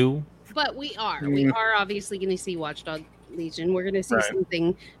 Anything new? but we are Mm. obviously going to see Watchdog Legion. We're going to see Right.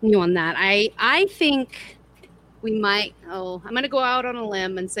 something new on that. I think we might. Oh, I'm going to go out on a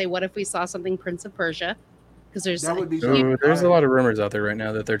limb and say, what if we saw something Prince of Persia? Because there's That would be Ooh, there's a Alright. lot of rumors out there right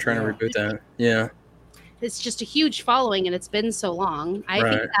now that they're trying to Yeah. reboot that. Yeah. it's just a huge following, and it's been so long. I think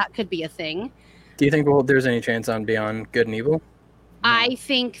Right. that could be a thing. Do you think there's any chance on Beyond Good and Evil, I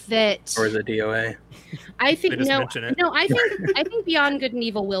think that. or is it DOA? I think They just no, mention it. no. I think Beyond Good and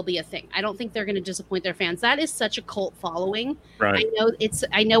Evil will be a thing. I don't think they're going to disappoint their fans. That is such a cult following. Right.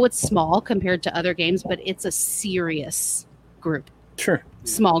 I know it's small compared to other games, but it's a serious group, Sure.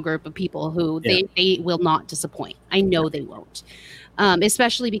 small group of people who they will not disappoint. I know they won't,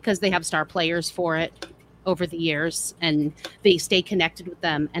 especially because they have star players for it over the years, and they stay connected with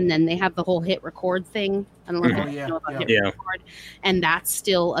them. And then they have the whole hit record thing. I don't know if Oh, you yeah, know about yeah. hit Yeah. record, and that's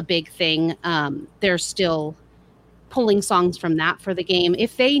still a big thing. They're still pulling songs from that for the game.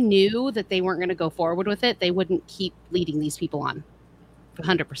 If they knew that they weren't going to go forward with it, they wouldn't keep leading these people on.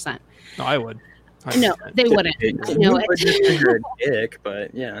 100%. No, I would. No, 100%. they wouldn't. You No, would just think you're a dick,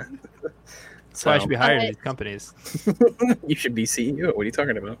 but yeah. That's why I should be hired in But- these companies. You should be CEO. What are you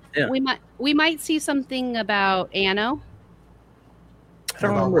talking about? Yeah. We might see something about Anno. I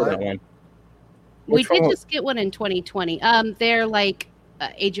don't About remember what? that one. We Which did one? just get one in 2020. They're like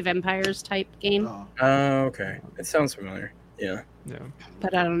Age of Empires type game, Oh, Oh, okay. It sounds familiar. Yeah. Yeah.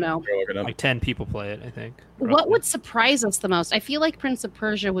 but I don't know. Go look it up. Like 10 people play it, I think. What roughly. would surprise us the most? I feel like Prince of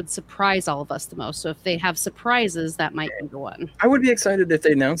Persia would surprise all of us the most. So if they have surprises, that might be the one. I would be excited if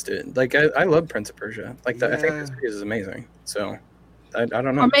they announced it. Like I love Prince of Persia. Like I think Yeah. the series is amazing. So I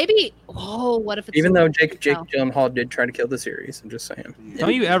don't know. Or maybe, what if it's Even though Jake Oh. Gyllenhaal did try to kill the series, I'm just saying. yeah.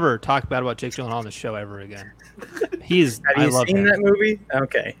 Don't you ever talk bad about Jake Gyllenhaal on the show ever again. He's. Have I you love seen him. that movie?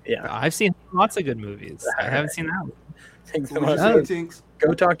 Okay, yeah. I've seen lots of good movies. I haven't seen that one. Think What would about you it. say, Tinks?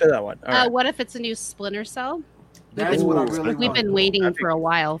 Go talk to that one. All right. what if it's a new Splinter Cell? That's what I Ooh, really We've want. been waiting That'd be- for a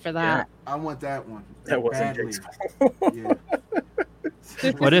while for that. I want that one. That wasn't badly. Jake's fault. Yeah.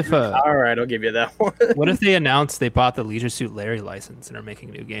 What if All right, I'll give you that one. what if they announced they bought the Leisure Suit Larry license and are making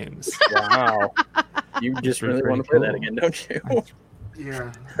new games? Wow. You just really want to play that again, don't you?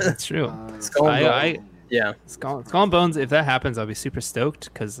 Yeah, that's true. Skull and Bones. Yeah, Skull and Bones. If that happens, I'll be super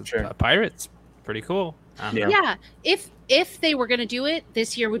stoked because Pirates, pretty cool. Yeah. If they were gonna do it,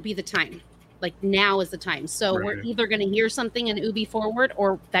 this year would be the time. Like now is the time. So we're either gonna hear something in Ubi Forward,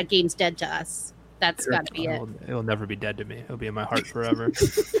 or that game's dead to us. That's got to be it. It'll never be dead to me. It'll be in my heart forever.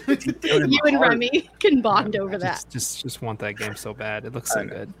 You and Remy can bond over that. Just want that game so bad. It looks so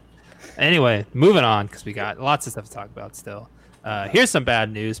good. Anyway, moving on because we got lots of stuff to talk about still. Here's some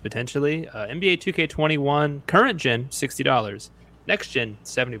bad news potentially. NBA 2K21 current gen $60, next gen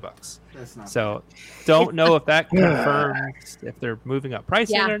 $70. That's not so don't know if that confirms if they're moving up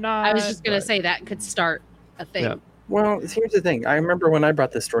pricing or not. I was just gonna say that could start a thing. Yeah. Well, here's the thing. I remember when I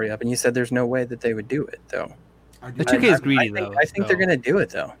brought this story up, and you said there's no way that they would do it, though. The 2K is greedy, though. I think they're going to do it,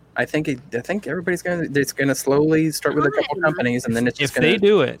 though. I think everybody's going to. It's going to slowly start with a couple companies, and then it's just if they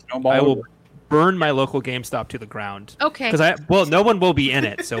do it, I will burn my local GameStop to the ground. Okay. Because no one will be in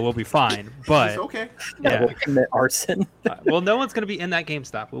it, so we'll be fine. But it's okay. Yeah, we'll commit arson. Well, no one's going to be in that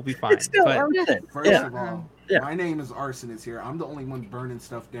GameStop. We'll be fine. It's still arson. First of all, my name is Arsonist here. I'm the only one burning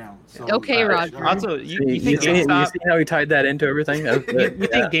stuff down. So, okay, Roger. Also, you think you see how he tied that into everything? You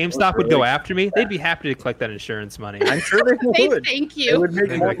think GameStop would go after me? They'd be happy to collect that insurance money. I'm sure they would. Thank you. They would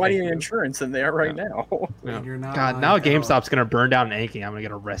make more money in insurance than they are right now. God, now GameStop's going to burn down Anking. I'm going to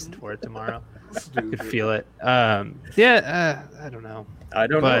get arrested for it tomorrow. I could feel it. I don't know. I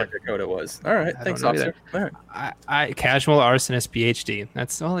don't know what the code it was. All right, thanks, officer. All right. I casual arsonist PhD.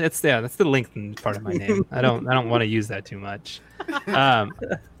 That's the LinkedIn part of my name. I don't want to use that too much. I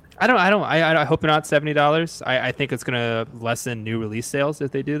hope not $70. I think it's gonna lessen new release sales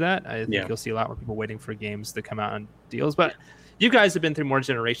if they do that. I think you'll see a lot more people waiting for games to come out on deals. But you guys have been through more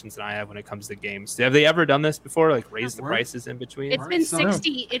generations than I have when it comes to games. Have they ever done this before? Like raise the prices in between? It's been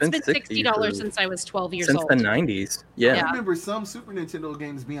 $60. It's been $60 since I was 12 years old. Since the 90s. Yeah. I remember some Super Nintendo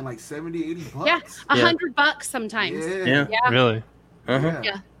games being like $70, $80. Yeah, $100 sometimes. Yeah. Really?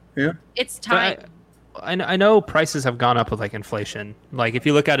 Yeah. It's time. I know prices have gone up with like inflation. Like if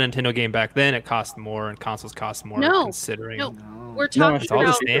you look at a Nintendo game back then, it cost more, and consoles cost more. Considering we're talking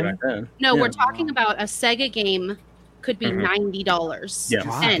about we're talking about a Sega game. Could be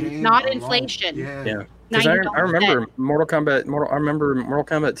 $90 and not inflation. Yeah. Because I remember Mortal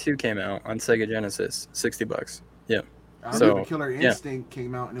Kombat 2 came out on Sega Genesis, $60. Yeah. I remember Killer Instinct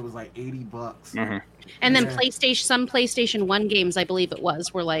came out and it was like $80. And then some PlayStation 1 games, I believe it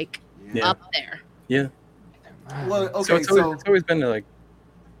was, were like up there. Yeah. Well, okay, so it's always been like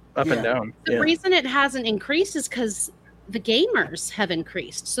up and down. The reason it hasn't increased is because the gamers have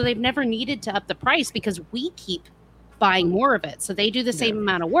increased. So they've never needed to up the price because we keep buying more of it. So they do the same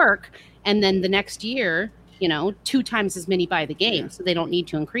amount of work, and then the next year, 2 times as many buy the game, so they don't need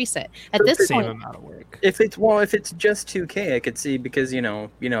to increase it. At this same point, amount of work. If it's just 2K, I could see because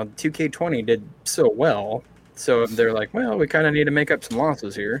 2K20 did so well. So they're like, well, we kind of need to make up some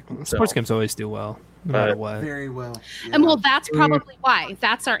losses here. Sports games always do well, no matter what. Very well. Yeah. And that's probably why.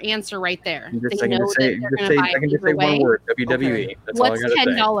 That's our answer right there. They know that they're going to buy it either way. One word, WWE. Okay. That's what's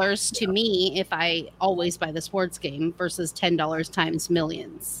all I $10 to me if I always buy the sports game versus $10 times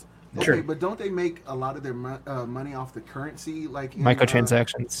millions? Okay, but don't they make a lot of their money off the currency, like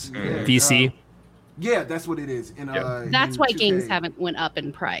microtransactions, VC? Yeah, that's what it is. That's why 2K. Games haven't went up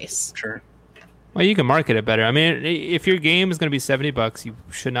in price. Sure. Well, you can market it better. I mean, if your game is going to be $70, you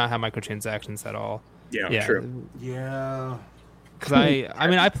should not have microtransactions at all. Yeah. True. Yeah. Because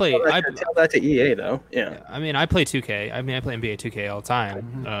I play. I tell that to EA though. Yeah. I mean, I play 2K. I play NBA 2K all the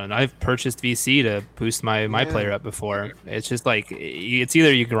time, and I've purchased VC to boost my player up before. It's just like it's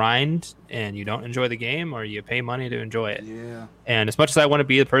either you grind and you don't enjoy the game, or you pay money to enjoy it. Yeah. And as much as I want to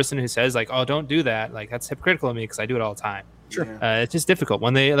be the person who says like, "Oh, don't do that," like that's hypocritical of me because I do it all the time. Sure. It's just difficult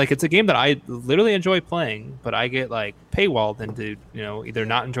when they it's a game that I literally enjoy playing, but I get like paywalled into either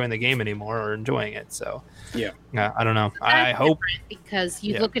not enjoying the game anymore or enjoying it. So I don't know. I hope because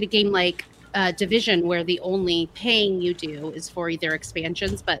you look at a game like Division where the only paying you do is for either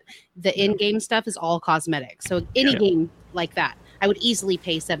expansions, but the in-game stuff is all cosmetic. So any game like that, I would easily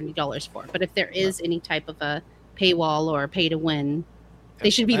pay $70 for. But if there is any type of a paywall or a pay to win, they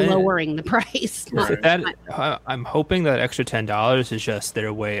should be lowering the price. I'm hoping that extra $10 is just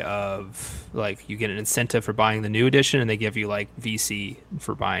their way of like you get an incentive for buying the new edition, and they give you like VC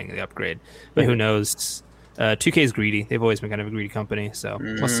for buying the upgrade. But who knows? 2K is greedy. They've always been kind of a greedy company, so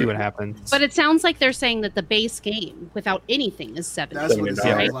we'll see what happens. But it sounds like they're saying that the base game without anything is $70. That's what it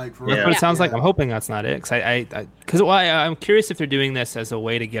sounds like. That's what it sounds like. I'm hoping that's not it, because I'm curious if they're doing this as a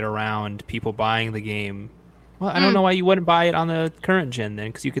way to get around people buying the game. Well, I don't know why you wouldn't buy it on the current gen then,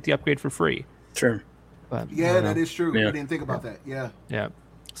 because you get the upgrade for free. Sure. But yeah, that is true. Yeah. I didn't think about that. Yeah. Yeah.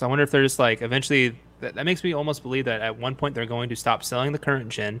 So I wonder if there's like eventually that makes me almost believe that at one point they're going to stop selling the current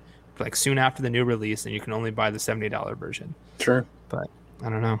gen, like soon after the new release, and you can only buy the $70 version. Sure. But I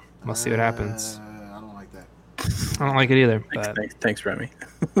don't know. We'll see what happens. I don't like that. I don't like it either. But Thanks, Remy.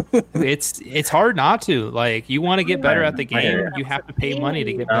 it's hard not to. Like, you want to get better at the game, Yeah. you have to pay money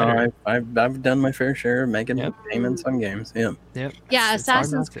to get better. I've done my fair share of making payments on games. Yeah. Yep. Yeah, It's hard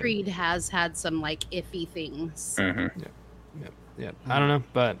Assassin's not to. Creed has had some like iffy things. Mm-hmm. Yeah, I don't know,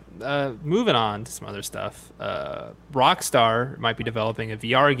 but moving on to some other stuff. Rockstar might be developing a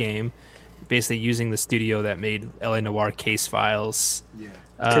VR game, basically using the studio that made LA Noire Case Files. Yeah.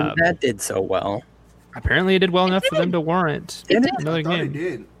 That did so well. Apparently, it did well enough for them to warrant It did. another I thought it game.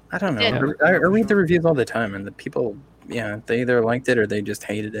 did. I don't Yeah. know. I read the reviews all the time, and the people, they either liked it or they just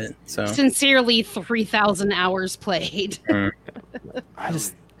hated it. So Sincerely, 3,000 hours played.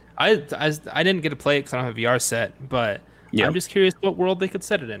 I didn't get to play it because I don't have a VR set, but yeah, I'm just curious what world they could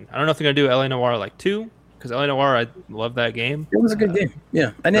set it in. I don't know if they're gonna do LA Noire like 2, because LA Noire, I love that game. it was a good game.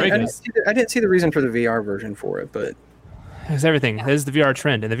 Yeah, I very didn't see the reason for the VR version for it, but There's everything. There's the VR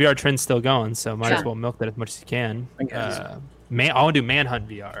trend, and the VR trend's still going, so might as Yeah. well milk that as much as you can. I guess. I want to do Manhunt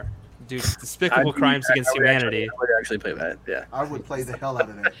VR. Do despicable crimes against humanity. I would actually play that. Yeah. I would play the hell out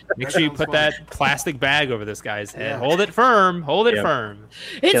of that. Make That sure you sounds put fun. that plastic bag over this guy's head. Yeah. Hold it firm. Hold it Yeah. firm.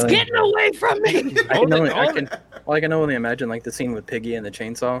 It's Killing getting away from me. I can only imagine like the scene with Piggy and the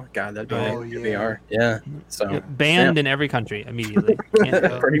chainsaw. God, that'd be Oh, amazing in yeah. VR. Yeah. So Banned in every country immediately. Can't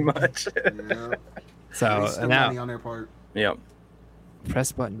go. pretty much. Yeah. So Wasting now money on their part. Yep.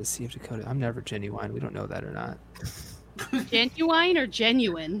 press button to see if Dakota. I'm never genuine. We don't know that or not. Genuine or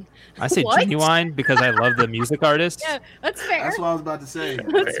genuine? I say What? genuine because I love the music artist. Yeah, that's fair. That's what I was about to say.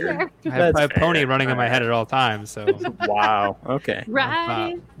 That's fair. I have That's Pony fair. running in my head at all times, so Wow. Okay.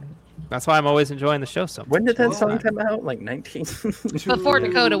 Right. that's why I'm always enjoying the show so much. When did that Well, song come out? Like 19? Before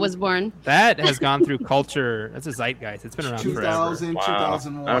Dakota was born. That has gone through culture. That's a zeitgeist. It's been around forever. 2000, Wow.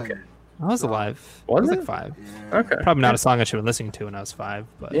 2001. Okay. I was alive. Was I was it? like 5. Yeah. Okay. Probably not a song I should have been listening to when I was 5,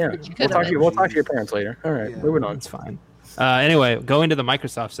 but Yeah. But you We'll could've talk, to you, been. we'll talk to your parents later. All right. Yeah. Moving on. it's fine. Anyway, going to the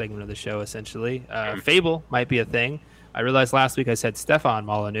Microsoft segment of the show, essentially. Fable might be a thing. I realized last week I said Stefan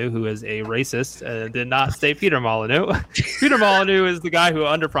Molyneux, who is a racist, and did not say Peter Molyneux. Peter Molyneux is the guy who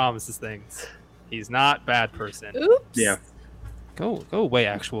underpromises things. He's not a bad person. Oops. Yeah. Go away,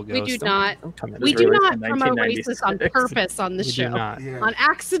 actual ghost. We do Don't- not. don't come in. We was do released not in promote racist on 1996. purpose on the We do show. not. Yeah. On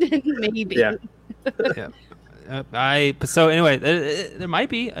accident, maybe. Yeah. So anyway, there might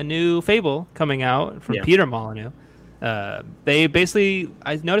be a new Fable coming out from Yeah. Peter Molyneux. They basically,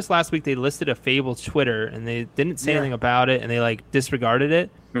 I noticed last week they listed a Fable Twitter and they didn't say Yeah. anything about it and they like disregarded it.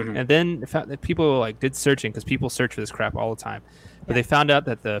 Mhm. And then found that people like did searching because people search for this crap all the time. But they found out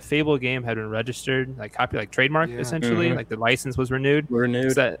that the Fable game had been registered, like trademarked Yeah. essentially, Mhm. like the license was renewed.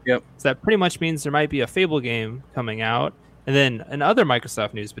 Renewed. So that, Yep. so that pretty much means there might be a Fable game coming out. And then in other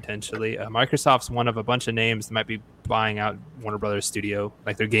Microsoft news, potentially, Microsoft's one of a bunch of names that might be buying out Warner Brothers Studio,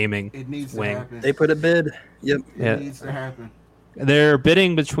 like their gaming It needs to wing. happen. They put a bid. Yep. It Yeah. needs to happen. They're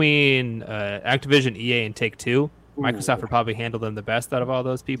bidding between Activision, EA, and Take-Two. Microsoft would probably handle them the best out of all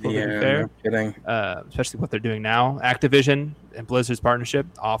those people, to Yeah. be fair. No kidding. Especially what they're doing now. Activision and Blizzard's partnership,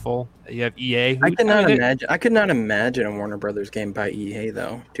 awful. You have EA. I could not imagine a Warner Brothers game by EA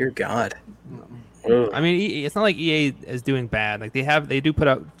though. Dear God. Ugh. I mean, it's not like EA is doing bad. Like they do put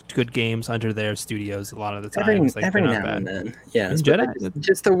out good games under their studios a lot of the time. Every now and then. Yeah. And but Jedi-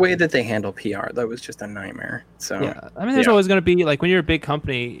 just the way that they handle PR, that was just a nightmare. So Yeah, I mean, there's always going to be like when you're a big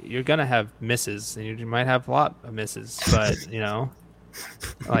company, you're going to have misses, and you might have a lot of misses, but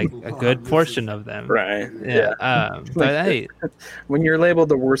like a good portion of them. right. Yeah. But hey, When you're labeled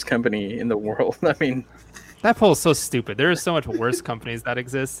the worst company in the world, I mean, that poll is so stupid. There are so much worse companies that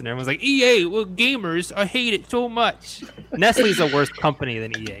exist, and everyone's like, EA, well, gamers, I hate it so much. Nestle's a worse company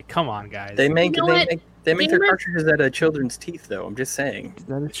than EA. Come on, guys. they make You know what? they make their Gamers- cartridges out of children's teeth though. I'm just saying.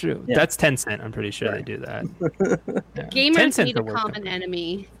 That is true. Yeah. That's Tencent. I'm pretty sure Right. they do that. Yeah. Gamers Tencent's need a worse common company.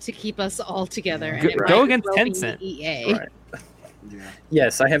 enemy to keep us all together. Go- and it go might against well be Tencent. EA. Right. Yeah.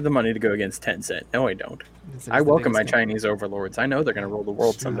 Yes, I have the money to go against Tencent. No, I don't. It's I the welcome my biggest thing. Chinese overlords. I know they're going to rule the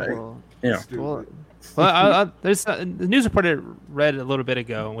world someday. Well, Yeah. Stupid. Well, there's the news report I read a little bit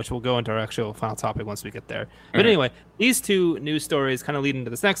ago, which we'll go into our actual final topic once we get there. But Mhm. anyway, these two news stories kind of lead into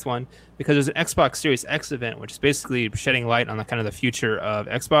this next one because there's an Xbox Series X event, which is basically shedding light on the kind of the future of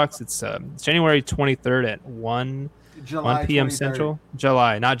Xbox. It's January 23rd at 1 July 1 p.m. 23rd. Central.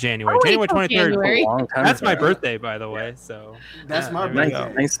 July, not January. Oh, January wait till 23rd. January. That's my birthday, by the way. So That's my there we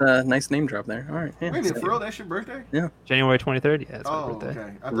birthday. go. Nice name drop there. All right. Yeah, Wait a minute, so- for real? That's your birthday? January 23rd. Yeah, that's my Oh, birthday.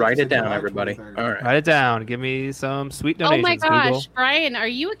 okay. I thought Write you it said down, July everybody. 23rd. All right. Write it down. Give me some sweet Oh donations. my gosh, Google. Brian, are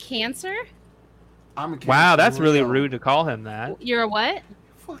you a Cancer? I'm a Cancer. Wow, that's really Leo. rude to call him that. You're a what?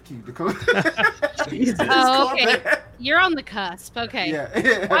 Fuck you, Dakota. Jesus. Oh, okay. Call that. You're on the cusp. Okay.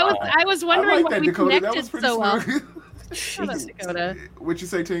 Yeah. I was wondering why we Dakota. That connected was pretty so well. smooth. Shut up, Dakota. What'd you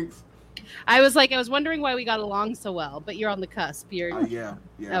say, Tinks? I was wondering why we got along so well, but you're on the cusp. You're Yeah.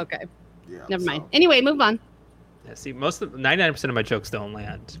 okay. Yeah. Never mind. so- Anyway, move on. Yeah, see, 99% of my jokes don't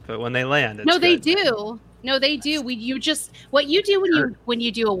land, but when they land, it's No, they good. do. No, they do. What you do when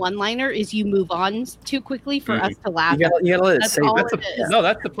you do a one-liner is you move on too quickly for us to laugh. You gotta let it That's savor. all That's it is. no,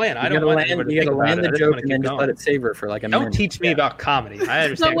 that's the plan. I You don't gotta want land, anyone to you think gotta about land it. the I just joke wanna and then keep just going. let it savor for like a Don't minute. teach me about comedy. I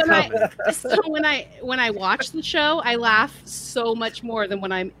understand when comedy. when I watch the show, I laugh so much more than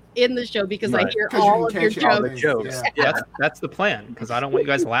when I'm in the show because I Right. hear 'Cause you all can of your catch all the jokes. jokes. Yeah. That's the plan, because I don't want you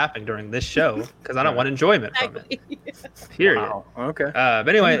guys laughing during this show, because I don't want enjoyment from it. Exactly. Period. Wow. Okay. But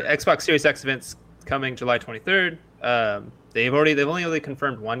anyway, Xbox Series X events coming July 23rd. They've only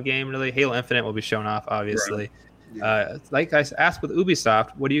confirmed one game really. Halo Infinite will be shown off, obviously. Yeah. Like I asked with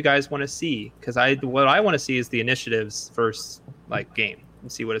Ubisoft, what do you guys want to see? Because what I want to see is the Initiative's first game and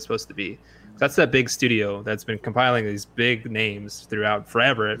see what it's supposed to be. That's that big studio that's been compiling these big names throughout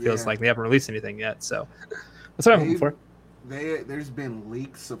forever. It feels Yeah. like they haven't released anything yet. So that's what I'm hoping for. There's been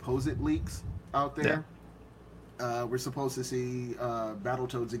supposed leaks out there. We're supposed to see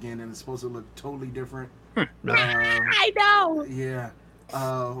Battletoads again, and it's supposed to look totally different. I know. Yeah.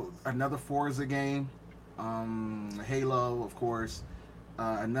 Another Forza game. Halo, of course.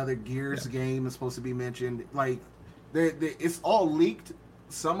 Another Gears game is supposed to be mentioned. Like, it's all leaked.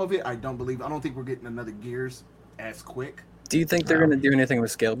 Some of it, I don't believe. I don't think we're getting another Gears as quick. Do you think they're going to do anything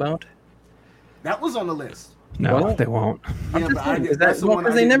with Scalebound? That was on the list. No, Well, they won't. Yeah, but Because the one I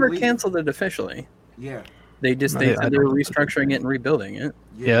they didn't never believe. canceled it officially. Yeah. They just No, they yeah, said they were restructuring it and rebuilding it.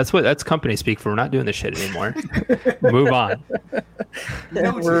 Yeah, that's company speak for we're not doing this shit anymore. Move on.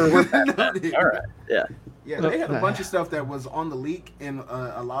 Noted. Noted. All right. Yeah. Yeah, they had a bunch of stuff that was on the leak, and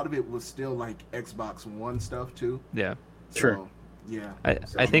a lot of it was still like Xbox One stuff too. Yeah. Sure. So, yeah.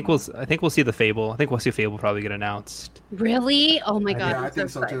 I think we'll see the Fable. I think we'll see Fable probably get announced. Really? Oh my god! Yeah, I'm I think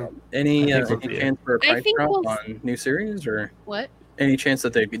so excited. too. Any I think we'll see chance for a I price think drop we'll- on new series, or What? any chance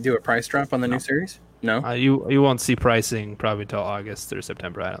that they could do a price drop on the new series? No. You won't see pricing probably until August or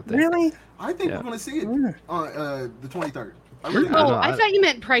September. I don't think. Really? I think Yeah. we're gonna see it Yeah. on the 23rd. I really I do. don't Oh, know. I thought you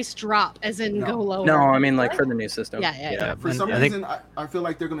meant price drop, as in No. go lower. No, I mean like for the new system. Yeah. For And some I think reason, I feel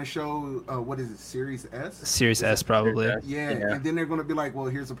like they're gonna show what is it, Series S? Series S probably. Yeah. Yeah, Yeah. and then they're gonna be like, well,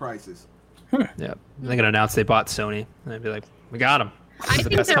 here's the prices. Yeah, they're gonna announce they bought Sony, and they'd be like, "We got them. I the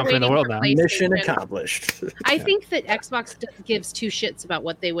think best they're company in the waiting world for now." PlayStation. Mission accomplished. I think that Xbox gives two shits about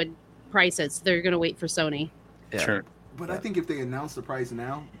what they would price it. So they're going to wait for Sony. Yeah. Sure. But I think if they announce the price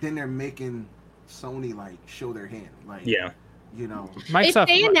now, then they're making Sony like show their hand. Like, Yeah. you know, Microsoft, If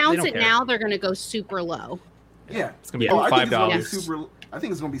they announce don't it care. now, they're going to go super low. yeah. it's gonna be Yeah. I think it's gonna be $5. super. I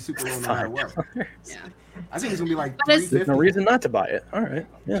think it's gonna be super low no matter what. Yeah. I think it's gonna be like But it's- There's no 350. reason not to buy it. All right.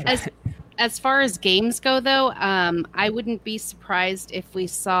 Yeah. As far as games go, though, I wouldn't be surprised if we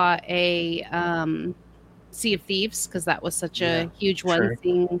saw a Sea of Thieves, because that was such Yeah, a huge one. sure.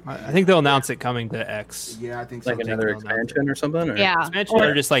 Thing. I think they'll announce it coming to X. Yeah, I think so. Like too. another they'll announce expansion or something. Or? Yeah, Expansion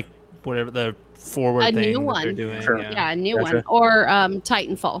or just like whatever the forward A thing new that one. they're doing. Sure. Yeah. yeah, a new Gotcha. one, or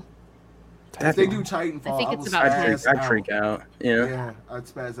Titanfall. If they do Titanfall, I think I it's will about spaz I'd freak out. Yeah. Yeah, I'd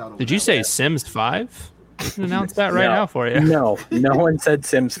spaz out. over Did you that. say Sims 5? Announce that right No. now for you. No one said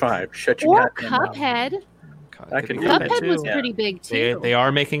Sims 5. Shut your Or goddamn mouth. Cuphead. That could be Yeah, good, Cuphead too. was Yeah. pretty big They, too. they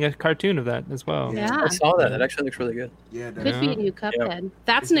are making a cartoon of that as well. Yeah. I saw that. That actually looks really good. Yeah, Could that, be a new Cuphead.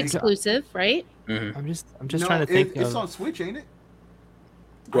 That's an If they- exclusive, right? Mm-hmm. I'm just no, trying to think. It's of, on Switch, ain't it?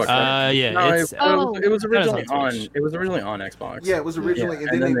 What? yeah, No, it's it was originally that is on on. Switch. It was originally on Xbox. Yeah, it was originally, Yeah,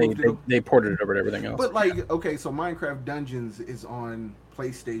 and then they moved it. they ported it over to everything else. But like, okay, so Minecraft Dungeons is on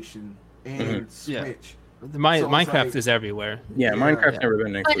PlayStation and Yeah. Switch. So it's Minecraft Minecraft like- is everywhere. yeah, Yeah. Minecraft's Yeah. never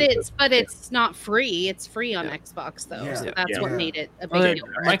been an But exclusive. it's not free. It's free on Yeah. Xbox though. Yeah. So Yeah. that's what Yeah. made it a big Well, deal.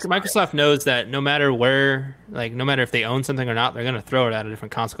 for Microsoft knows that no matter where, like no matter if they own something or not, they're gonna throw it at a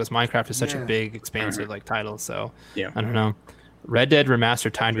different console because Minecraft is such a Yeah. big, expansive like title. So Yeah. I don't know. Red Dead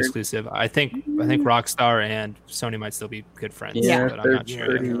Remastered timed exclusive. I think Rockstar and Sony might still be good friends. Yeah, but I'm they're not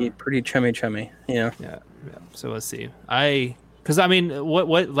sure. pretty chummy. Yeah. Yeah. So let's see. Because I mean, what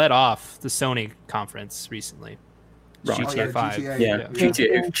led off the Sony conference recently? wrong. GTA 5. GTA. Yeah,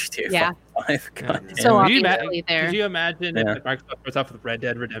 GTA Yeah. 5. God Yeah. damn. So Could you obviously there. Could you imagine Yeah. if Microsoft starts off with Red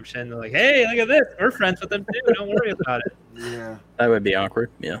Dead Redemption? They're like, hey, look at this. We're friends with them too. Don't worry about it. Yeah. That would be awkward.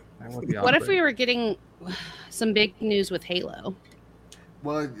 Yeah. That would be What if awkward. we were getting some big news with Halo?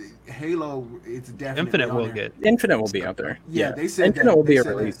 Well, Halo, it's definitely Infinite on will there. get. Infinite will be out there. Yeah, they said Infinite that. will be They a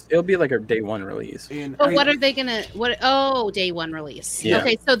said that. release. It'll be like a day one release. And But what are they gonna? What? Oh, day one release. Yeah.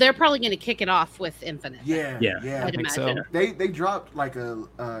 Okay, so they're probably gonna kick it off with Infinite. Yeah, Yeah. yeah. I'd think so. imagine. They dropped like a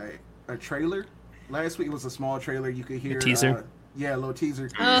trailer last week. It was a small trailer. You could hear teaser? Yeah, a little teaser.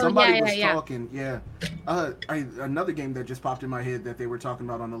 Oh, Somebody yeah, was yeah. talking. Yeah. Another game that just popped in my head that they were talking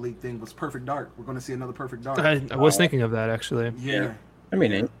about on the leak thing was Perfect Dark. We're going to see another Perfect Dark. I was thinking of that actually. Yeah. I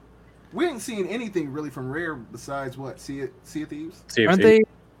mean, We ain't seen anything really from Rare besides what? Sea of Thieves? Aren't they?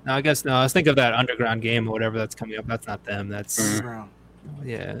 No, I guess no. I was thinking of that Underground game or whatever that's coming up. That's not them. That's Underground.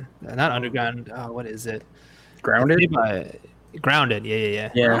 yeah, not Underground. What is it? Grounded? Made by- Grounded. Yeah. Yeah.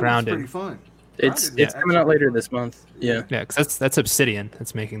 Grounded's Grounded. pretty fun. It's Grounded is coming out actually later fun. this month. Yeah. Yeah, because that's Obsidian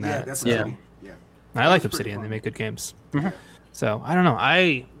that's making Yeah, that. that's Yeah. yeah. I like That's pretty Obsidian. They fun. make good games. Mhm. So I don't know.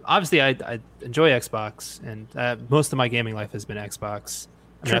 I enjoy Xbox, and most of my gaming life has been Xbox.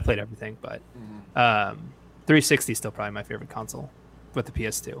 I mean, I played everything, but Mhm. 360 is still probably my favorite console with the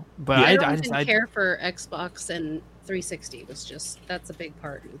PS2. But I I don't just even care for Xbox and 360. That's a big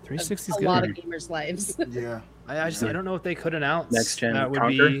part. 360 is of a good. lot of gamers' lives. Yeah. I don't know if they could announce Next gen that would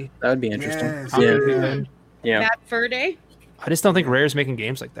Conquer. be. That would be interesting. Yes. Conquer Yeah. would be good. Yeah. Bad Fur Day. I just don't think Rare's making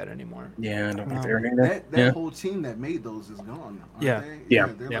games like that anymore. Yeah, I don't think Um, they're doing that. That Yeah. whole team that made those is gone. Aren't Yeah. They? Yeah.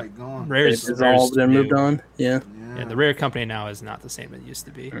 They're Yeah. like gone. Rare's It's dissolved and moved on. Yeah. Yeah, the Rare company now is not the same it used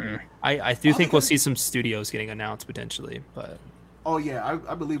to be. Mm. I do think we'll see some studios getting announced potentially, but Oh yeah,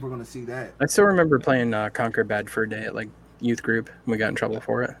 I believe we're gonna see that. I still remember playing Conquer Bad Fur Day at like youth group. We got in trouble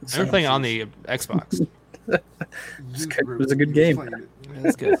for it. I remember playing on the Xbox. It was a good game. It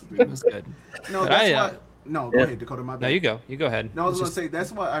was good. It was good. No, But that's I, why. No, go yeah. ahead, Dakota. My bad. No, you go. You go ahead. No, I was It's gonna just- say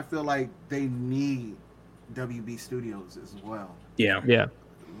that's why I feel like they need WB Studios as well. Yeah. Yeah.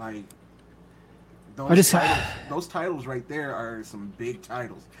 Like I just- those titles right there are some big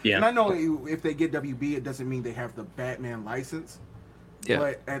titles. Yeah. And I know if they get WB, it doesn't mean they have the Batman license. Yeah.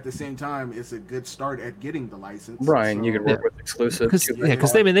 But at the same time, it's a good start at getting the license. Brian, you So- could work with exclusive.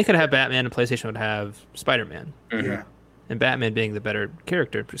 Because they could have Batman and PlayStation would have Spider-Man. Mhm. Yeah. And Batman being the better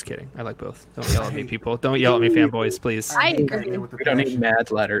character. Just kidding. I like both. Don't yell at me, people. Don't yell at me, fanboys, please. I hate agree. Batman with a We don't need passion.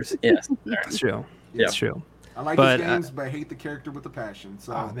 mad letters. Yes. It's true. Yeah. It's true. I like but, his games, but hate the character with a passion.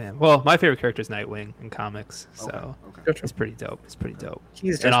 So Oh man. Well, my favorite character is Nightwing in comics, so okay. it's pretty dope. It's pretty dope.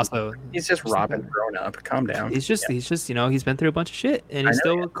 He's just, And also, he's just Robin grown up. Calm down. he's just he's been through a bunch of shit, and he's I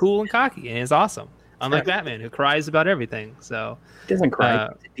know, still cool and cocky, and he's awesome. Unlike Batman, who cries about everything. So He doesn't cry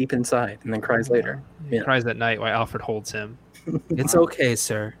Uh, deep inside and then cries later. he Yeah. cries at night while Alfred holds him. It's okay,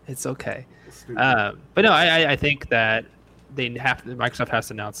 sir. It's okay. Stupid. But no, I think that Microsoft has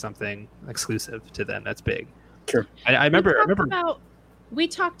to announce something exclusive to them. That's big. Sure. I remember. We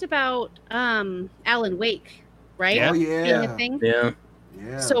talked about Alan Wake, right? Yeah. Oh Being yeah. a thing. Yeah.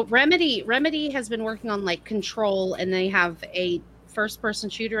 Yeah. So Remedy has been working on like Control, and they have a first-person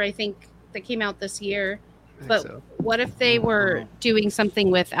shooter, I think, that came out this year. I think But so. what if they were doing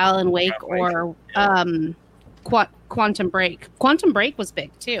something with Alan Wake or Quantum Break? Quantum Break was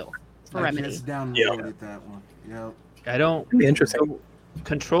big too for I Remedy. just downloaded that one. Yep. I don't. It'd be interesting.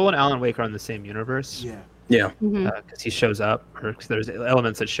 Control and Alan Wake are in the same universe. Yeah. Yeah. Mhm. Because he shows up, or 'cause there's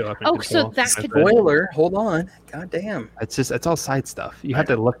elements that show up. In Oh, Control. so that could- Spoiler. Hold on. God damn. It's all side stuff. You have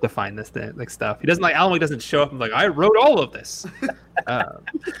to look to find this thing, like stuff. He doesn't like Alan Wake doesn't show up and like I wrote all of this.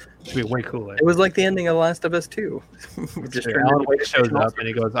 It'd be way cooler. It was like the ending of Last of Us 2. Just Sure, turned Alan into Wake shows up and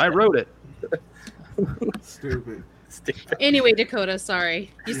he goes, "I wrote it." Stupid. Stupid. Anyway, Dakota,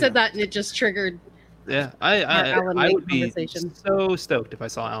 sorry. You said that and it just triggered. Yeah, Alan I Wake would be conversation. so stoked if I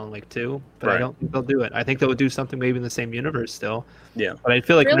saw Alan Wake 2, but I Right. don't think they'll do it. I think they'll do something maybe in the same universe still. Yeah. But I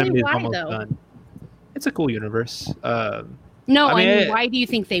feel like Really? Remedy's Why, almost though? done. It's a cool universe. No, I I mean, mean, why do you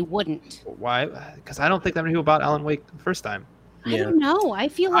think they wouldn't? Why? Because I don't think that many people bought Alan Wake the first time. I Yeah. don't know. I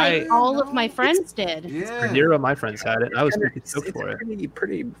feel like all of my friends did. Yeah. Zero of my friends had it. I was Kinda- pretty stoked it's for it.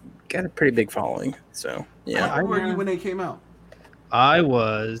 pretty got a pretty big following. So yeah. How old were you when they came out? I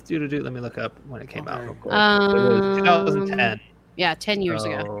was let me look up when it came out Okay. real quick. It was 2010. Yeah, 10 years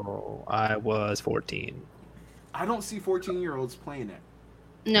ago. So I was 14. I don't see 14-year-olds playing that.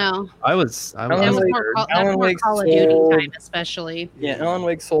 No. I was. Alan That was Wake- more, that's Alan more Wake Call of Duty sold- time, especially. Yeah, Alan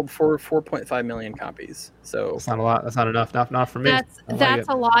Wake sold for 4.5 million copies. So That's not a lot. That's not enough. Not for me. That's I like that's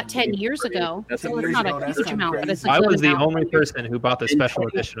it. a lot 10 years ago. That's So a it's years not ago, a that's huge kinda amount, but it's a crazy. I good was the amount. only person who bought the In special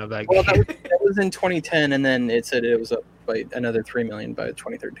 20 edition of that well, game. that was in 2010, and then it said it was up by another 3 million by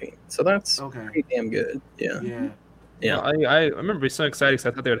 2013. So that's Okay. pretty damn good. Yeah. Yeah. Yeah. I remember being so excited because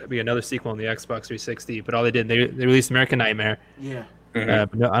I thought there would be another sequel on the Xbox 360, but all they did, they released American Nightmare. Yeah. Mhm.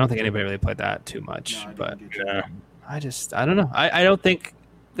 But no, I don't think anybody really played that too much. No, I but didn't get you. Yeah. I don't know. I don't think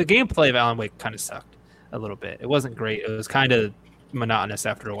the gameplay of Alan Wake kind of sucked a little bit. It wasn't great. It was kind of monotonous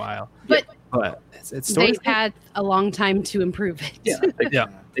after a while. But it's sort they've had a long time to improve it. Yeah. Yeah.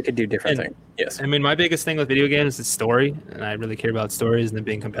 They could do different And- things. Yes. I mean, my biggest thing with video games is story, and I really care about stories and them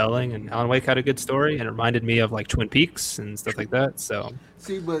being compelling. And Alan Wake had a good story, and it reminded me of like Twin Peaks and stuff like that. So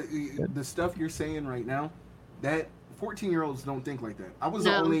See, but the stuff you're saying right now, that 14-year-olds don't think like that. I was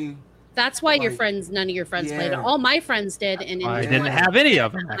the No. only. That's why your Like, friends, none of your friends played it. yeah. All my friends did, and in I Yeah. didn't have any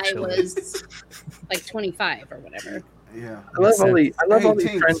of them I actually. was like 25 or whatever. Yeah. I love all the Hey, these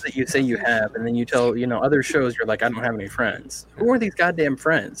Tinks. friends that you say you have, and then you tell other shows you're like, I don't have any friends. Who are these goddamn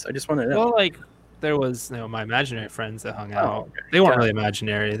friends? I just want to know. Well, like there was my imaginary friends that hung out. Oh, okay. They weren't Got really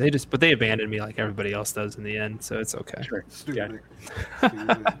imaginary. But they abandoned me like everybody else does in the end. So it's okay. Sure. Stupid.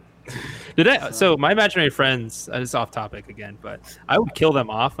 So my imaginary friends, it's off topic again, but I would kill them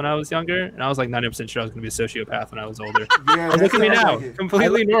off when I was younger, and I was like 90% sure I was going to be a sociopath when I was older. Yeah, And look at me sounds now, like it.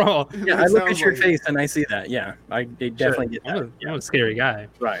 completely normal. Yeah, I It look at sounds your like it. face and I see that. Yeah, I definitely get that. I'm a scary guy.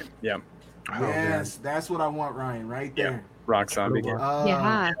 Right. Yeah. Yes, that's what I want, Ryan, right Yeah. there. Rock zombie game.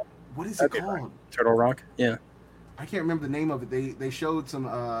 Yeah. What is it That'd be called? Turtle Rock. Yeah. I can't remember the name of it. They showed some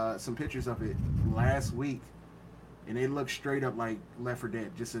pictures of it last week, and it looked straight up like Left 4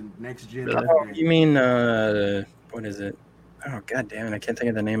 Dead, just a next gen. Really? Left Oh, 4 Dead. you mean what is it? Oh god damn it! I can't think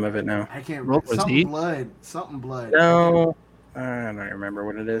of the name of it now. I can't What remember. was Something he? blood. Something blood. No, I don't remember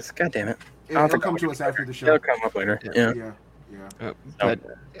what it is. God damn it! It'll come to us after the show. It'll come up later. Yeah. Yeah. But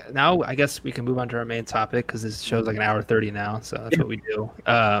now I guess we can move on to our main topic because this show's like an hour 30 now, so that's what we do.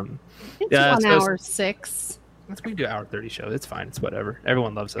 It's Yeah, 1 so- hour 6. We do hour 30 show. It's fine. It's whatever.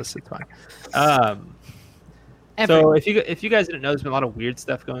 Everyone loves us. It's fine. So Everyone. if you guys didn't know, there's been a lot of weird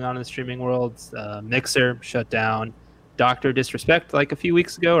stuff going on in the streaming world. Mixer shut down. Dr. Disrespect like a few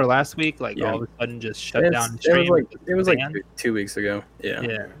weeks ago or last week, like Yeah. all of a sudden just shut It's- down the stream. It was like Banned. 2 weeks ago. Yeah.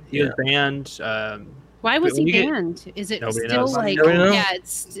 Yeah, he was banned. Why was when he you get- banned? Is it Nobody still knows. like Nobody knows. yeah,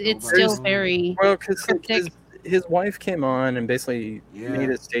 it's Nobody still knows. very Well, because Cryptic. his wife came on and basically Yeah. made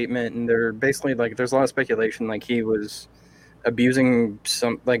a statement, and they're basically like, there's a lot of speculation like he was abusing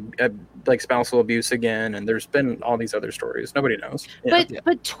some like spousal abuse again, and there's been all these other stories. Nobody knows. Yeah.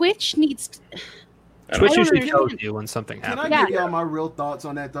 but Twitch needs I don't Twitch I don't usually understand. tells you when something Can I happens. give y'all my real thoughts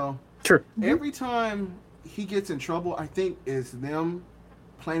on that though? Sure. Every time he gets in trouble, I think it's them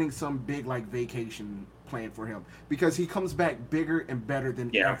planning some big like vacation plan for him because he comes back bigger and better than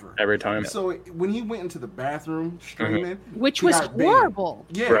Yeah, ever. every time. So when he went into the bathroom streaming, which He was got banned. horrible.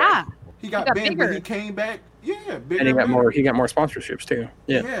 yeah, Right. he got got banned. bigger. When he came back, yeah, bigger And he got bigger. more. He got more sponsorships too.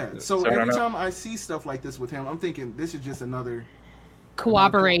 Yeah. Yeah. So So I don't every know. time I see stuff like this with him, I'm thinking this is just another.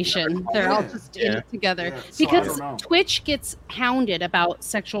 Cooperation. They're all Yeah. just in Yeah. it together. Yeah, so I Because don't know. Twitch gets hounded about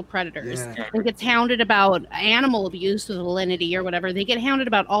sexual predators Yeah. and gets hounded about animal abuse with Alinity or whatever. They get hounded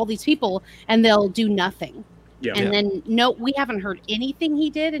about all these people and they'll do nothing. Yeah. And then no, we haven't heard anything he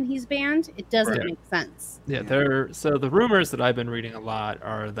did and he's banned. It doesn't Right. make sense. Yeah, so the rumors that I've been reading a lot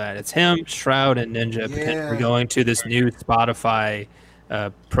are that it's him, Shroud, and Ninja potentially Yeah. going to this new Spotify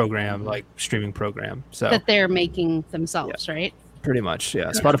program, like streaming program. So That they're making themselves, right? pretty much,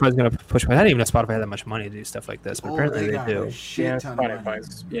 yeah. Spotify's going to push. I didn't even know Spotify had that much money to do stuff like this, but Oh, apparently they got do. a shit Yeah. ton of money.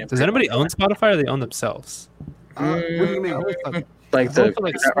 Spotify's. Yeah. Does anybody own Spotify or they own themselves? What do you mean? Like I the feel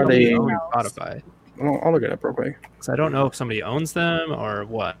like are somebody they? owns Spotify. Well, I'll look it up real quick. Because I don't know if somebody owns them or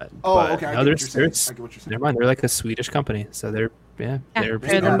what. Oh, but okay. I no, get what they're, you're saying. they're, I get what you're saying. never mind. They're like a Swedish company, so they're Yeah, they're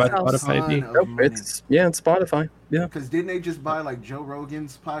they're owned by themselves. Spotify. Ton of Nope, money. it's Spotify. Yeah. Because didn't they just buy like Joe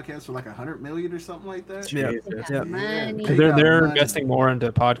Rogan's podcast for like $100 million or something like that? Yeah. Jesus. Yeah. Money. Because They they're got they're money. investing more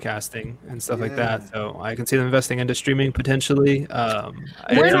into podcasting and stuff like Yeah. that. So I can see them investing into streaming potentially. I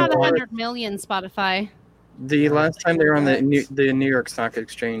We're think- not 100 million Spotify. The last time they were on the New York Stock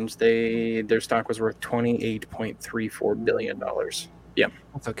Exchange, their stock was worth $28.34 billion. Yeah.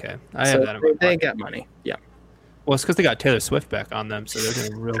 That's okay. I So have that in my they pocket. got money. Yeah. Well, it's because they got Taylor Swift back on them, so they're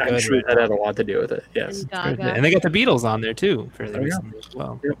doing real I'm good. sure right that now. had a lot to do with it. Yes. And Gaga. And they got the Beatles on there too fairly Oh, yeah. recently as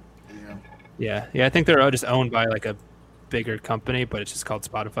well. Yeah. Yeah. I think they're all just owned by like a bigger company, but it's just called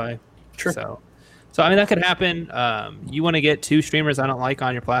Spotify. Sure. So So I mean that could happen. You want to get 2 streamers I don't like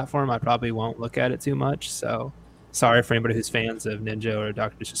on your platform, I probably won't look at it too much. So sorry for anybody who's fans of Ninja or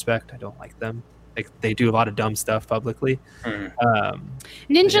Dr. Disrespect. I don't like them. They do a lot of dumb stuff publicly.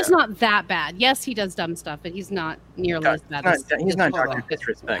 Ninja's not that bad. Yes, he does dumb stuff, but he's not nearly as bad. He's not Dr.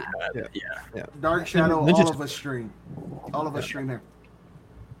 Disrespect. Yeah. Dark Shadow, all of us stream. All of us stream here.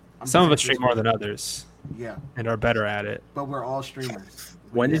 Some of us stream more than others. Yeah. And are better at it. But we're all streamers.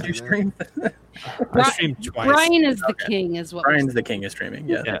 When did you stream? I streamed twice. Brian is the king, is what. Brian's the king of streaming.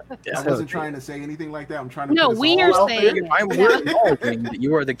 Yeah. I wasn't trying to say anything like that. I'm trying to. No, we are saying. We're acknowledging that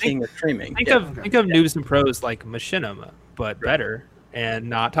you are the king of streaming. Think of Noobs and Pros like Machinima, but better and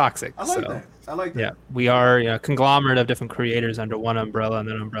not toxic. I like that. I like that. Yeah, we are a conglomerate of different creators under one umbrella, and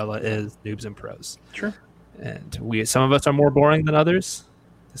that umbrella is Noobs and Pros. Sure. And some of us are more boring than others.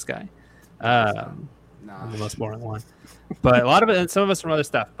 This guy. I'm the most boring one. But a lot of it, and some of us from other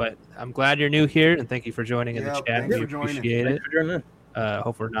stuff. But I'm glad you're new here, and thank you for joining in the chat. We appreciate it.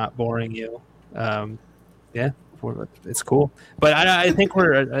 Hope we're not boring you. It's cool. But I think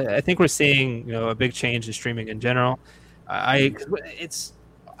we're seeing a big change in streaming in general. I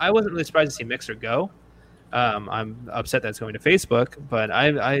wasn't really surprised to see Mixer go. I'm upset that's going to Facebook, but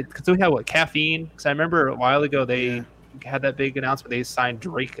because we have Caffeine. Because I remember a while ago they had that big announcement. They signed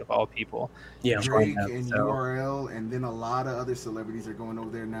Drake of all people. Yeah, Drake and URL, and then a lot of other celebrities are going over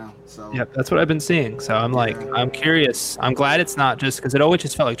there now. So that's what I've been seeing. So I'm curious. I'm glad it's not just because it always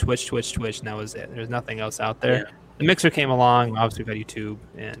just felt like Twitch, and that was it. There's nothing else out there. Yeah. The Mixer came along. Obviously, we've had YouTube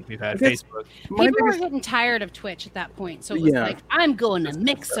and we've had Facebook. People were getting tired of Twitch at that point, so it was like, I'm going to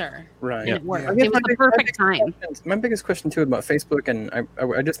Mixer. Right. And it worked. It was the perfect time. My biggest question too about Facebook, and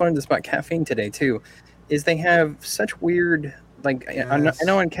I just learned this about Caffeine today too, is they have such weird I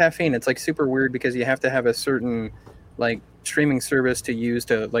know on Caffeine it's super weird because you have to have a certain streaming service to use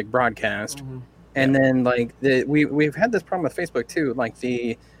to broadcast, and then we've had this problem with Facebook too,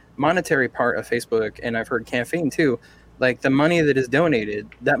 the monetary part of Facebook, and I've heard Caffeine too, the money that is donated,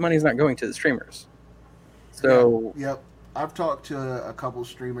 that money's not going to the streamers. So yep. I've talked to a couple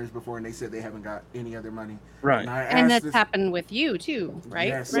streamers before, and they said they haven't got any other money. Right. And that's happened with you too, right?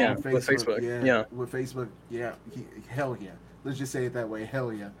 Yes, right. With Facebook. Yeah. With Facebook, yeah. Hell yeah. Let's just say it that way.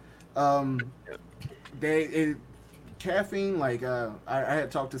 Hell yeah. Caffeine. I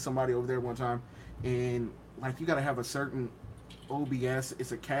had talked to somebody over there one time, and you got to have a certain OBS.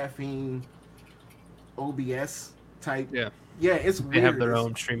 It's a Caffeine OBS type. Yeah. Yeah, it's weird. They have their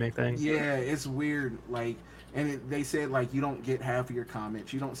own streaming thing. Yeah, it's weird. They said you don't get half of your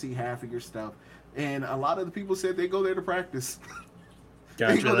comments, you don't see half of your stuff, and a lot of the people said they go there to practice.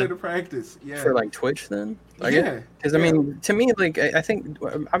 Gotcha. They go there to practice. Yeah. For Twitch then. Yeah. Because I mean, to me, I think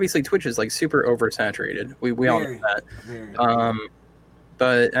obviously Twitch is super oversaturated. We all know that. Very.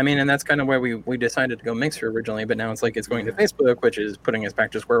 But I mean, and that's kind of why we decided to go Mixer originally. But now it's it's going to Facebook, which is putting us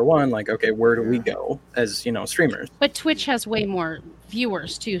back to square one. Okay, where do we go as streamers? But Twitch has way more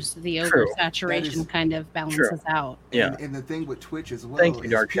viewers too, so the oversaturation kind of balances out. Yeah. And the thing with Twitch as well. Thank you,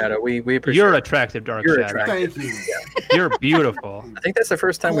 Dark Shadow. We appreciate. You're attractive, Dark Shadow. Thank you. You're beautiful. I think that's the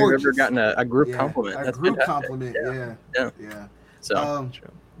first time we've ever gotten a group compliment. That's group compliment. Yeah. So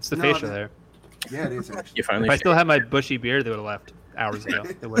it's the facial there. Yeah, it is. Actually. You finally. If I still had my bushy beard, they would have left hours ago.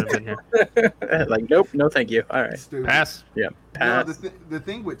 They would have been here. Nope, no, thank you. All right, Stupid. Pass. Yeah, pass. No, the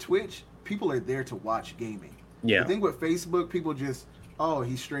thing with Twitch, people are there to watch gaming. Yeah. The thing with Facebook, people just,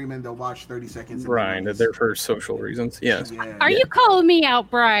 he's streaming. They'll watch 30 seconds. Right, they're there for social reasons. Yes. Yeah. Are you calling me out,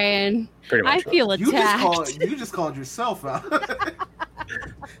 Brian? Pretty much. I feel attacked. You just called yourself out.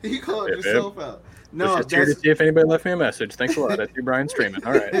 You called yourself out. No, just here to see if anybody left me a message. Thanks a lot. I see Brian streaming.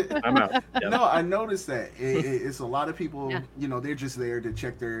 All right, I'm out. Yep. No, I noticed that it's a lot of people. They're just there to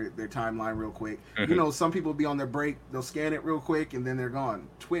check their timeline real quick. Mm-hmm. Some people be on their break. They'll scan it real quick and then they're gone.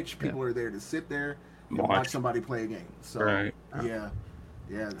 Twitch people are there to sit there and watch somebody play a game. So yeah.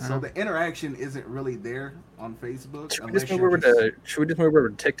 So the interaction isn't really there on Facebook. Should we just move over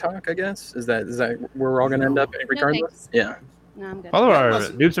to TikTok? I guess is that where we're all going to end up regardless? No, I'm good. Follow our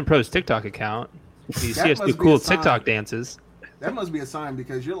Noobs and Pros TikTok account. You see us do cool TikTok dances. That must be a sign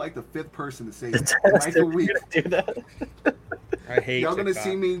because you're the 5th person to say it. A week. Do that. I hate y'all TikTok. Gonna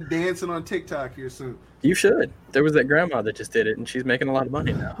see me dancing on TikTok here soon. You should. There was that grandma that just did it, and she's making a lot of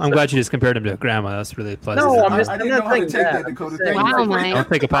money now. I'm glad you just compared him to grandma. That's really pleasant. No, I didn't know how to take that, Dakota. Wow, Mike. I'll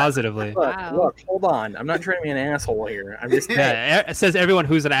take it positively. Look, hold on. I'm not trying to be an asshole here. I'm just it says everyone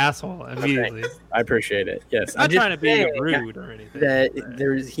who's an asshole immediately. I appreciate it. Yes, I'm not trying to be rude or anything.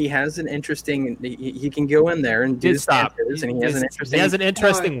 That he has an interesting. He can go in there and do dances, and he has an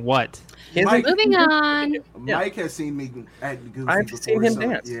interesting. What? Moving on. Mike has seen me at Goofy I've before, seen him so,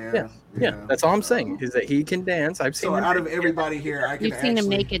 dance. Yeah, Yeah. That's all I'm saying is that he can dance. I've seen So him out of dance. everybody here, I can You've seen him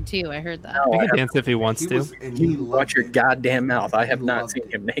actually- naked too. I heard that. No, He I can have- dance if he wants He to. was, and he You watch loved your it. goddamn mouth. I have He not loved seen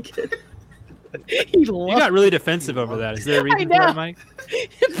it. him naked. He You loved got really defensive over that. Is there a reason for know. that, Mike?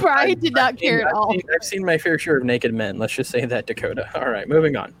 Brian did not care at all. I've seen my fair share of naked men. Let's just say that, Dakota. All right,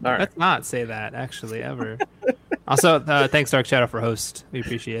 moving on. All right. Let's not say that, actually, ever. Also, thanks, Dark Shadow, for host. We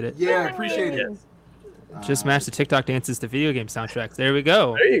appreciate it. Yeah, appreciate it. Just match the TikTok dances to video game soundtracks. There we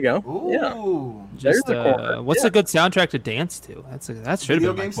go. There you go. Yeah. Ooh. Just There's the corner. what's Yeah. a good soundtrack to dance to? That should have Video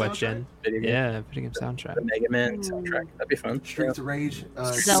been my game question. Video game. Yeah, video game soundtrack. The Mega Man soundtrack. That'd be fun. Streets of Rage.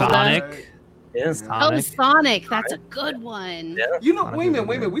 Zelda. Sonic. Yeah. Yeah. Oh, Sonic. Sonic. That's a good one. Yeah. You know, Sonic wait a is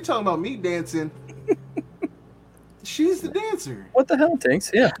minute. good. We talking about me dancing. She's the dancer. What the hell,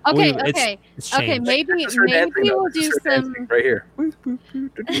 Tinks? Yeah. Okay, Ooh, it's- okay, It's okay. changed. Maybe This is her dancing, though. we'll This is do her dancing some. right here. Look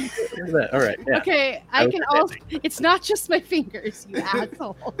at that. All right. Yeah. Okay, I That can was also. It's not just my fingers, you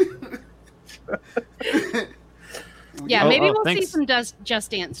asshole. Yeah, Oh, maybe oh, we'll see thanks. some Just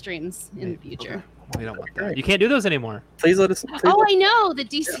Dance streams in the future. We don't want that. You can't do those anymore. Please let us. Please Oh, let- I know the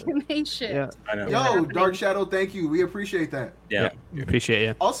DCMA shit. Yeah. I know. Yo, Dark Shadow, thank you. We appreciate that. Yeah. We appreciate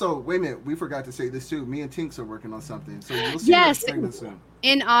you. Also, wait a minute. We forgot to say this too. Me and Tinks are working on something, so you'll see Yes. that streaming soon.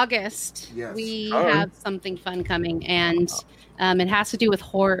 In August, Yes. we All right. have something fun coming, and it has to do with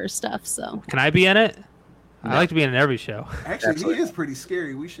horror stuff. So Can I be in it? I No. like to be in every show. Actually, Absolutely. he is pretty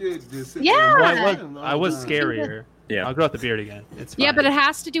scary. We should just sit Yeah. there and Well, watch I was, him all I was the time. scarier. Yeah. I'll grow out the beard again. It's fine. yeah, but it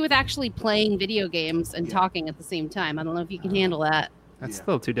has to do with actually playing video games and Yeah. talking at the same time. I don't know if you can handle that. That's Yeah.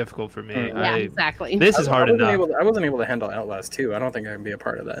 still too difficult for me. Mm. Yeah, I, exactly. this is hard enough. I wasn't able to handle Outlast 2. I don't think I can be a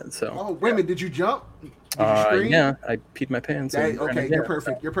part of that. So. Oh, wait a minute. Did you jump? Did you scream? Yeah, I peed my pants. That, and okay, yeah. you're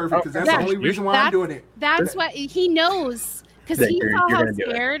perfect. You're perfect because Oh, that's yeah. the only reason why I'm doing it. That's what he knows because That he you're saw how gonna do it.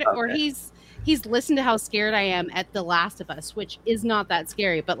 scared, or Okay. he's listened to how scared I am at The Last of Us, which is not that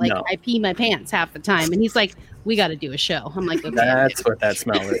scary, but like No. I pee my pants half the time, and he's like, "We got to do a show." I'm like, "Okay." That's what that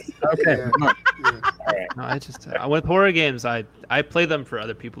smell is. Okay. Yeah. Come on. Yeah. All right. No, I just with horror games, I play them for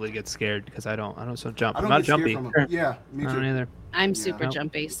other people to get scared because I don't so jump. I I'm don't not get scared jumpy. from him. Yeah, me I don't too. either. I'm Yeah. super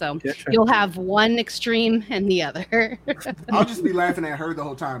jumpy, so Yeah, sure. you'll have one extreme and the other. I'll just be laughing at her the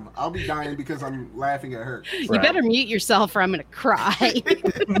whole time. I'll be dying because I'm laughing at her. You Right. better mute yourself, or I'm gonna cry.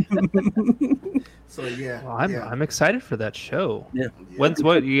 So yeah, Well, I'm excited for that show. Yeah. yeah. When's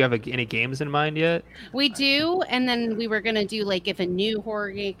what? You have any games in mind yet? We do, and then we were gonna do like if a new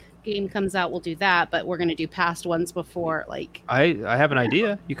horror game comes out, we'll do that. But we're gonna do past ones before, like. I have an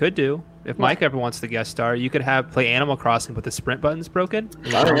idea. You could do if Mike ever wants to guest star. You could play Animal Crossing with the sprint buttons broken. And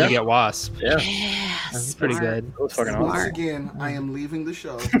you Oh, only yeah. get Wasp. Yeah. That's pretty smart. good. That was fucking Once awesome. again, I am leaving the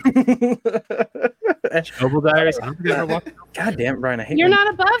show. Noble Diaries. I don't think I ever watched. God damn, Brian, I hate You're you.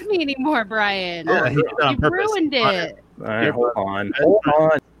 not above me anymore, Brian. Yeah, he did it on You purpose. ruined it. All right, hold on. Hold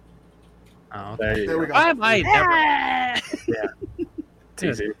on. Oh, There you There we go. go. why am I never? Ah!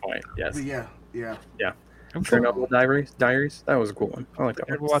 To your point. Yes. But yeah. Chernobyl Diaries. That was a cool one. I like that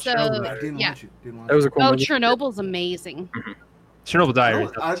Never one. watched So- Chernobyl. I didn't Yeah. watch it. Didn't watch That was a cool Oh, movie. Chernobyl's amazing. Chernobyl Diaries.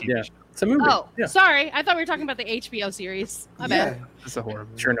 I- that's a TV yeah. show. It's a movie. Oh, Yeah. sorry. I thought we were talking about the HBO series. My bad. Yeah. It's a horror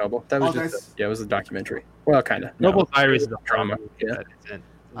movie. Chernobyl. That was Oh, just that's- it was a documentary. Well, kind of. Noble Diaries is a drama. drama. Yeah. That isn't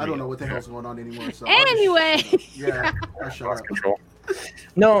I don't know real. what the hell's going on anymore. So I'll just Anyway. shut up. Yeah. I shut Lost up. control.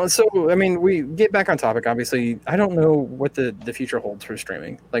 No, so I mean, we get back on topic. Obviously, I don't know what the future holds for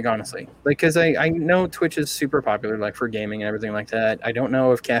streaming. Like honestly, like because I know Twitch is super popular, like for gaming and everything like that. I don't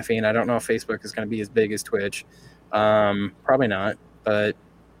know if Caffeine. I don't know if Facebook is going to be as big as Twitch. Probably not. But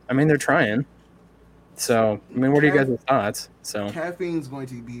I mean, they're trying. So I mean, what are you guys' thoughts? So Caffeine's going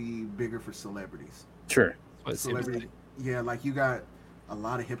to be bigger for celebrities. sure. What it seems Celebrity. like. Yeah, like you got a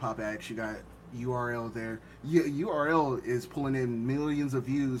lot of hip hop acts. You got URL there. URL is pulling in millions of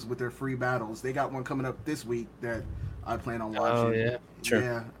views with their free battles. They got one coming up this week that I plan on watching. Oh yeah. Sure.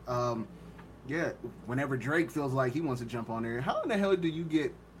 Yeah. Yeah. Whenever Drake feels like he wants to jump on there, how in the hell do you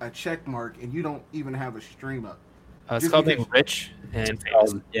get a check mark and you don't even have a stream up? It's Just called because- being rich and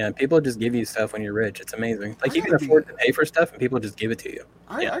famous. Yeah, people just give you stuff when you're rich. It's amazing. Like I you can gotta afford to pay for stuff, and people just give it to you.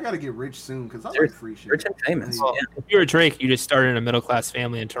 I Yeah. gotta get rich soon because I like Seriously, free shit. Rich and famous. Well, Yeah. If you were Drake, you just started in a middle class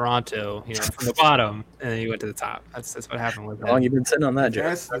family in Toronto, from the bottom, and then you went to the top. That's what happened with How long him. you been sitting on that, If Joe?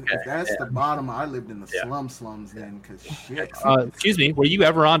 that's yeah. the bottom, I lived in the Yeah. slums then because shit. Excuse me, were you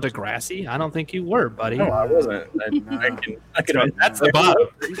ever on Degrassi? I don't think you were, buddy. No, I wasn't. Nah. I can That's the bottom.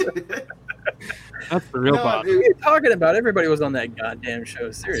 That's the real No, bottom. dude. What are you talking about? Everybody was on that goddamn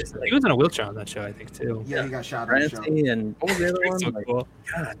show. Seriously. He was in a wheelchair on that show, I think, too. Yeah, he got shot on the show. Francie and what was the other one? So Like, cool.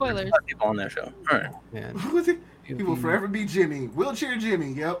 God, there's Spoilers. a lot of people on that show. All right. Man. Who was it? He will forever be Jimmy. Wheelchair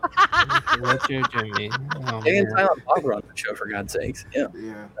Jimmy. Yep. Wheelchair Jimmy. Oh, Jay and man. Silent Bob were on the show, for God's sakes. Yeah.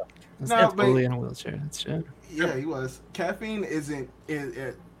 Yeah. That's No, but- totally in a wheelchair. That's shit. Yeah, he was. Caffeine isn't.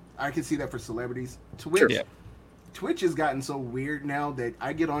 I can see that for celebrities. Twitch. Sure. Yeah. Twitch has gotten so weird now that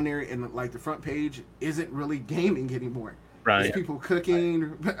I get on there and like the front page isn't really gaming anymore. Right. There's people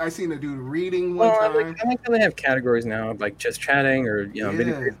cooking. I seen a dude reading one Well, I time. like how they have categories now, like just chatting or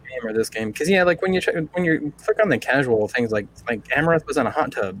video Yeah. game or this game. Because like when you click on the casual things, like Amaranth was on a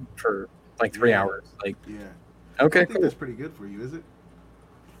hot tub for like 3 hours. Like, Yeah. I okay, think cool. that's pretty good for you, is it?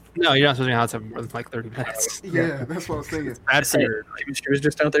 No, you're not supposed to be hot tub more than like 30 minutes. Yeah, that's what I was thinking. Bad Say, for she was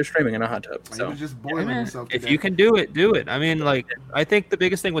just out there streaming in a hot tub. Like, he So was just boiling Yeah, himself to if death. you can do it, do it. I mean, like, I think the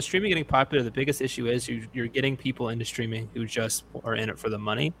biggest thing with streaming getting popular, the biggest issue is you're getting people into streaming who just are in it for the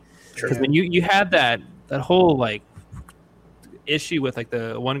money. Sure. Because when you have that whole like issue with like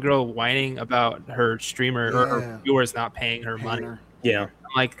the one girl whining about her streamer or Yeah. her viewers not paying her money, Painter. yeah, I'm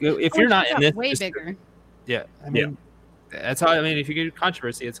like, if Oh, you're not she in got this, way just- bigger. yeah, I mean, that's how. I mean, if you get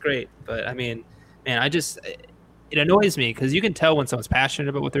controversy, it's great. But I mean, man, it annoys me because you can tell when someone's passionate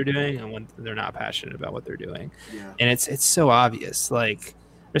about what they're doing and when they're not passionate about what they're doing, Yeah. and it's so obvious. Like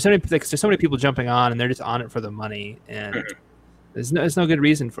there's so many people jumping on and they're just on it for the money, and there's no good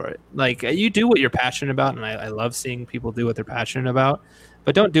reason for it. Like you do what you're passionate about, and I love seeing people do what they're passionate about,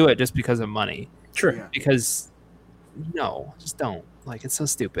 but don't do it just because of money. sure. Yeah. Because no, just don't. Like it's so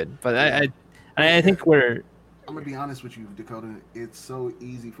stupid. But Yeah. I think we're. I'm gonna be honest with you, Dakota. It's so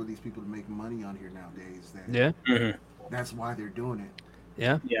easy for these people to make money on here nowadays that Yeah, Mhm. that's why they're doing it.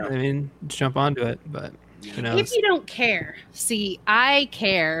 yeah. Yeah. I mean, just jump onto it, but Yeah. who knows? If you don't care, see, I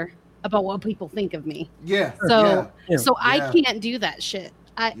care about what people think of me. Yeah. So, Yeah. so I Yeah. can't do that shit.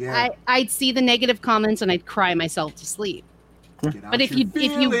 Yeah. I'd see the negative comments and I'd cry myself to sleep. Get out But if your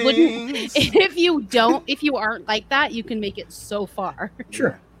you wouldn't, feelings. if you aren't like that, you can make it so far.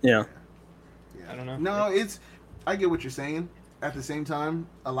 Sure. Yeah. Yeah. I don't know. No, I get what you're saying. At the same time,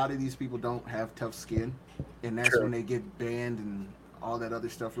 a lot of these people don't have tough skin, and that's True. when they get banned and all that other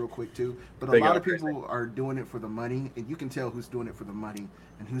stuff real quick too. But a They lot go of people are doing it for the money, and you can tell who's doing it for the money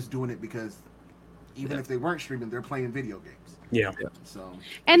and who's doing it because even if they weren't streaming, they're playing video games. Yeah. So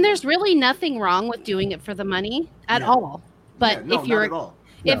And there's really nothing wrong with doing it for the money at Yeah. all. But yeah, no, if you're not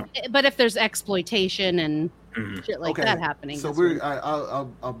at all. if there's exploitation and Mhm. shit like Okay, that happening, So that's we're when-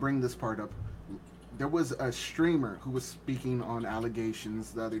 I'll bring this part up. There was a streamer who was speaking on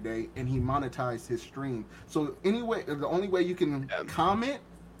allegations the other day, and he monetized his stream. So anyway, the only way you can comment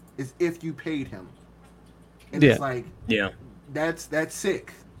is if you paid him. And Yeah. it's like Yeah. that's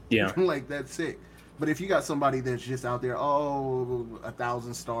sick. Yeah. Like that's sick. But if you got somebody that's just out there,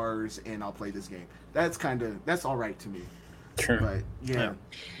 1,000 stars, and I'll play this game. That's all right to me. Sure. But yeah, Yeah.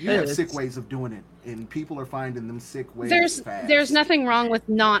 you have It's- sick ways of doing it, and people are finding them sick ways. fast. there's nothing wrong with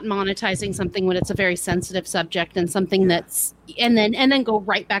not monetizing something when it's a very sensitive subject and something that's and then go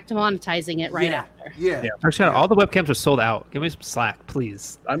right back to monetizing it right Yeah. after. Yeah. Yeah. Dark Shadow, all the webcams are sold out. Give me some slack,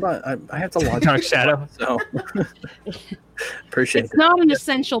 please. I have to log Dark Shadow. So appreciate It's it. not an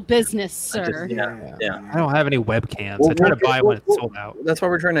essential business, I just- sir. Yeah. I don't have any webcams. Well, I try to we'll- buy when it's we'll- sold out. That's why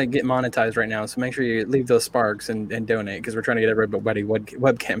we're trying to get monetized right now. So make sure you leave those sparks and donate because we're trying to get everybody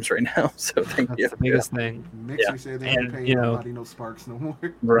webcams right now. So thank That's you. the biggest thing. Mixer Yeah. said they And, ain't paying you know- nobody no sparks no more.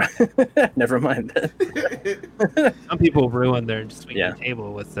 Right. Never mind that. Some people ruin their swinging Yeah.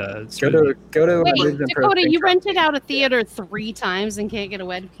 table with Go streaming. to Wait, Resident Pro Dakota, you Thing. rented out a theater 3 times and can't get a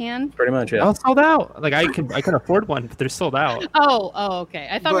webcam? Pretty much, yeah. Oh, sold out. Like I can afford one, but they're sold out. Oh, okay.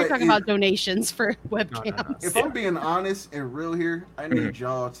 I thought we were But talking about donations for No, webcams. If I'm being honest and real here, I need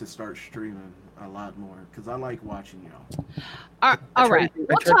y'all to start streaming a lot more because I like watching y'all. All I tried right, to do- I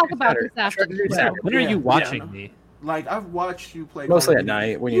we'll tried to talk do about Saturday. this I after tried to do the show. Saturday. When are Yeah, you yeah. watching me? Like I've watched you play Mostly Call at of night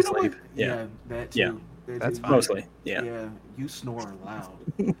Duty. when you know what? sleep. Yeah. that too. Yeah. That That's too. fine. Mostly, yeah. Yeah, you snore loud.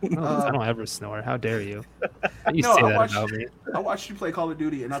 I don't ever snore. How dare you? You No, say I that watched- about me. I watched you play Call of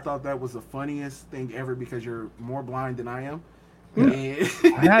Duty, and I thought that was the funniest thing ever because you're more blind than I am. And-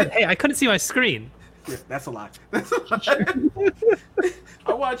 Hey, I couldn't see my screen. Yeah, that's a lot. That's a lot.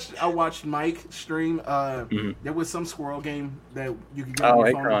 I watched Mike stream. There was some squirrel game that you could get Oh, on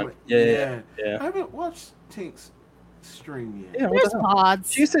your phone. Akron. With. Yeah. I haven't watched Tink's stream yet. Yeah, what There's the hell?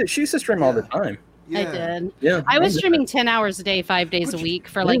 pods. She used to stream all the time. I did. Yeah. I was streaming 10 hours a day, 5 days a Which- week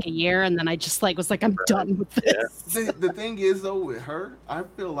for like a year, and then I just was like, I'm done with this. The thing is though, with her, I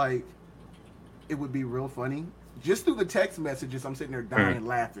feel like it would be real funny. Just through the text messages, I'm sitting there dying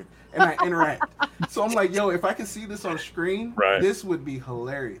laughing, and I interact. So I'm like, yo, if I can see this on screen, Right. this would be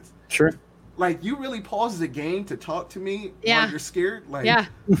hilarious. Sure. Like, you really pause the game to talk to me Yeah. while you're scared? Like, Yeah.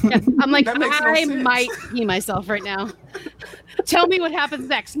 I'm like, That makes no I sense. might pee myself right now. Tell me what happens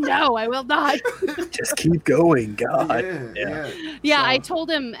next. No, I will not. Just keep going, God. Yeah. Yeah, I So- told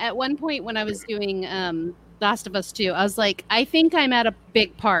him at one point when I was doing Last of Us 2, I was like, I think I'm at a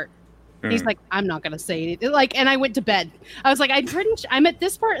big part. He's like, I'm not gonna say anything. Like, and I went to bed. I was like, I'm at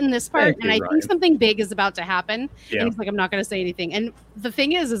this part and this part, Thank and you, I Ryan. think something big is about to happen. Yeah. And he's like, I'm not gonna say anything. And the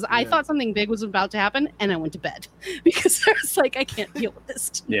thing is I Yeah. thought something big was about to happen, and I went to bed because I was like, I can't deal with this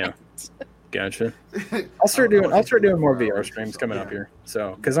tonight. Yeah. Gotcha. I'll start doing more VR streams coming up here.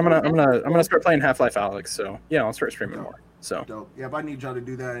 So, because I'm gonna start playing Half-Life Alyx. So yeah, I'll start streaming more. So Dope. Yeah, if I need y'all to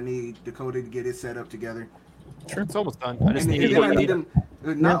do that, I need Dakota to get his setup together. Sure, it's almost done. I just And need then I to need him,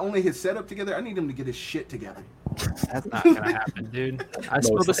 not only his setup together, I need him to get his shit together. That's not gonna happen, dude. I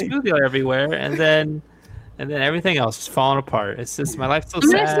spilled the Mostly. smoothie everywhere, and then everything else is falling apart. It's just my life's so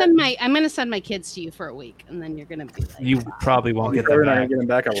sad. I'm gonna send my kids to you for a week, and then you're gonna be like, You probably won't get We're them not back. getting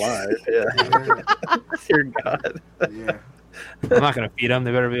back alive. Yeah. Dear God. Yeah. I'm not gonna feed them.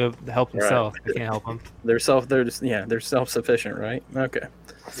 They better be able to help Right. themselves. I can't help them. They're self-sufficient, right? Okay.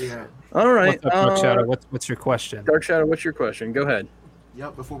 Yeah. All right. What's up, Dark Shadow? What's your question? Dark Shadow, what's your question? Go ahead.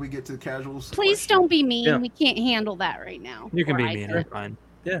 Yep. Before we get to the casuals. please question. don't be mean. Yeah. We can't handle that right now. You can Or be I mean. can. It's fine.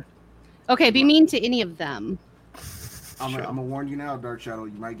 Okay, be mean to any of them. I'm gonna warn you now, Dark Shadow.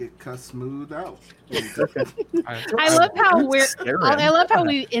 You might get cussed smooth out. I love how we're. Scary. I love how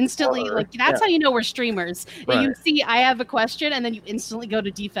we instantly like. That's how you know we're streamers. Right. You see, I have a question, and then you instantly go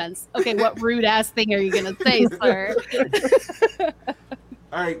to defense. Okay, what rude ass thing are you gonna say, sir?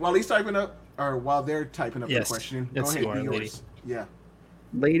 All right. While he's typing up, or while they're typing up Yes. the question, Yes, go ahead. you are, Be lady. yours. Yeah.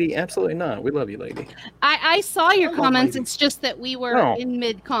 Lady, absolutely not. We love you, lady. I saw your I love comments. ladies. It's just that we were No. in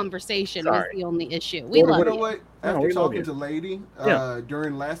mid conversation. Was Sorry. the only issue. We Well, love You know you. what? No, After we love talking you. to Lady Yeah.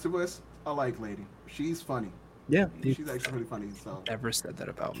 during Last of Us, I like Lady. She's funny. Yeah. She's actually really funny. So Never said that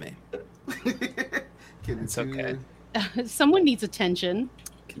about me. Kidding It's too. okay. Someone needs attention.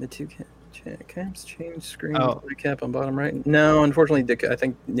 Can the two caps change screen Oh. recap on bottom right? No, unfortunately, I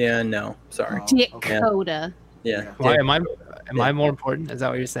think. Yeah, no. Sorry. Oh, okay. Dakota. Yeah. Yeah. Why am I more important? Is that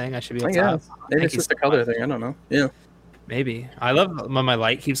what you're saying? I should be I on top. guess. Maybe Thank it's you just so a color much. thing. I don't know. Yeah. Maybe. I love when my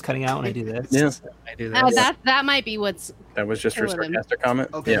light keeps cutting out when I do this. Yeah. I do this. That might be what's. That was just your Killing him. sarcastic comment.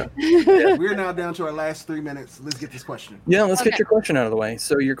 Okay. Yeah. We're now down to our last 3 minutes. Let's get this question. Yeah, let's get Okay. your question out of the way.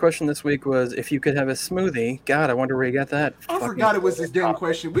 So your question this week was, if you could have a smoothie. God, I wonder where you got that. I fucking forgot it was this damn topic.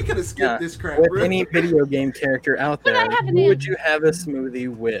 question. We could have skipped Yeah. this crap. With bro. any video game character out But I there, have an who would answer. you have a smoothie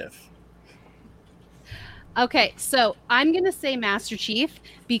with? Okay, so I'm gonna say Master Chief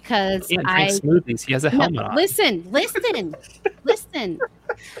because He can't I. drink smoothies. He has a helmet on. Listen. Listen.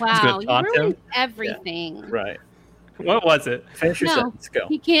 Wow, you taunt him. ruined everything. Right. What was it? Finish your No. sentence. Go.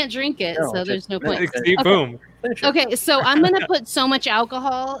 He can't drink it, No, so just- there's no no. point. See, boom. Finish it. Okay, so I'm gonna put so much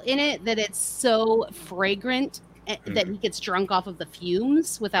alcohol in it that it's so fragrant that he gets drunk off of the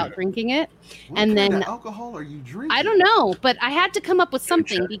fumes without drinking it. What and kind then- of alcohol are you drinking? I don't know, but I had to come up with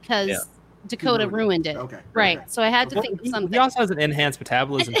something check. because Yeah. Dakota ruined it. Okay. Right, okay. so I had to Well, think of he something. also has an enhanced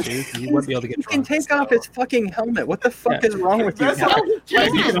metabolism too, so he wouldn't be able to get He can drunk. take off his fucking helmet. What the fuck Yeah. is wrong with you That's guys? No, he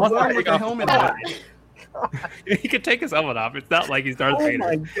Right, he can't. can also Why with take the off helmet the on? He can take his helmet off. It's not like he's Darth Oh Vader.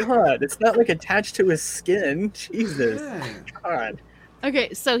 my god! It's not like attached to his skin. Jesus. Yeah. God.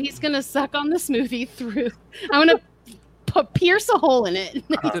 Okay, so he's gonna suck on the smoothie through. I'm gonna pierce a hole in it.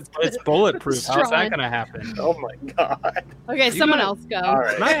 It's bulletproof. How's Strong. that going to happen? Oh my god. Okay, You someone gotta- else go. All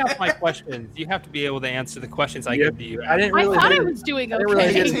right. When I ask my questions, you have to be able to answer the questions I Yeah. give to you. I didn't I really. thought I get- was doing I didn't really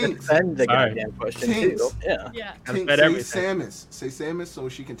okay. get to Tinks. defend the Sorry. goddamn question Tinks. too. Yeah. Yeah. Gotta Tink, bet say everything. Samus. Say Samus so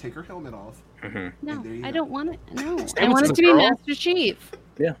she can take her helmet off. Mm-hmm. No, And there you I go. don't want it. No, I Samus want is it a to be girl? Master Chief.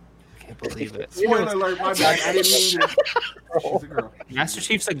 I can't believe it. Spoiler alert, my bad. I didn't mean to. She's a girl. Master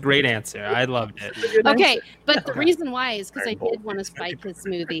Chief's a great answer. I loved it. Okay, but the Okay. reason why is because I Very bold. did want to spike his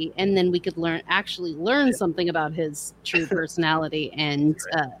smoothie, and then we could actually learn something about his true personality. And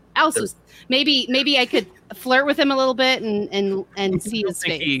also, maybe I could flirt with him a little bit and see his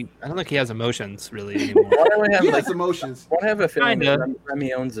face. I don't think he has emotions really anymore. Why don't we have He like? has emotions. Why don't I have a feeling that Kinda.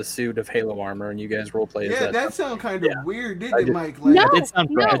 Remy owns a suit of Halo armor and you guys roleplay as Yeah, that? that sounded kind of Yeah. weird, I didn't it, did- Mike? No.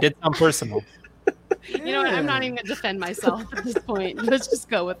 It did sound personal. You know what? I'm not even gonna defend myself at this point. Let's just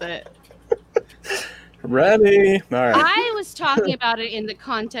go with it. Ready? All right. I was talking about it in the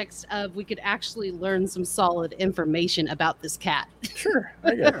context of we could actually learn some solid information about this cat. Sure.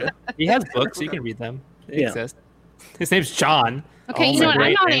 I got it. He has books. You can read them. They Yeah. exist. His name's John. Okay, Oh you know my what? I'm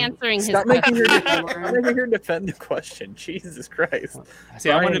great not name. answering his Stop making her question. stop making her defend the question. Jesus Christ.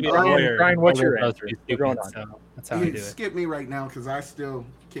 See, I want to be a Brian, lawyer. Brian, what's your Although answer? it's We're stupid, going on. So that's how I You do it. skip me right now because I still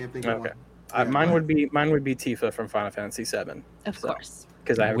can't think of Okay. one. Mine would be Tifa from Final Fantasy VII. Of course.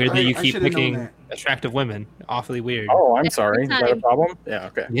 Because I have weird that you keep picking attractive women. Awfully weird. Oh, I'm sorry. Is that a problem? Yeah.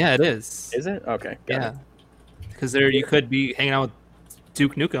 Okay. Yeah, it is. Is it? Okay. Yeah. Because you could be hanging out with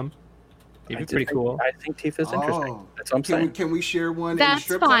Duke Nukem. He'd be pretty cool. I think Tifa's interesting. That's what I'm saying. Can we share one? That's in the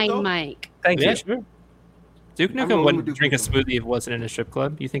strip fine, club, Mike. Thank you. Sure. Duke Nukem wouldn't drink a smoothie if it wasn't in a strip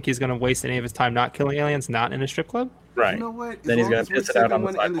club. You think he's going to waste any of his time not killing aliens, not in a strip club? Right. You know what? Then he's going to piss it out on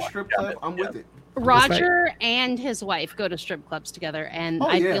the in the strip club. I'm with it. Roger and his wife go to strip clubs together, and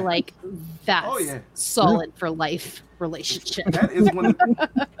I feel like that's solid for life relationship. That is one.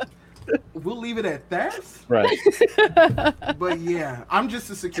 We'll leave it at that. Right. But yeah, I'm just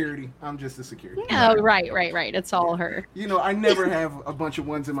a security. No, right. It's all her. You know, I never have a bunch of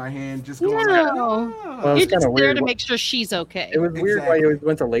ones in my hand just going. No. Well, you're just there to make sure she's okay. It was weird why you always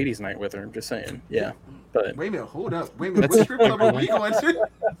went to ladies' night with her. I'm just saying. Yeah. But wait a minute, hold up. Wait a minute. What strip club are we going to?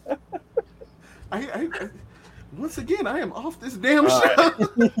 I once again, I am off this damn show.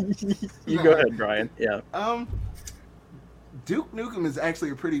 You go ahead, Brian. Yeah. Duke Nukem is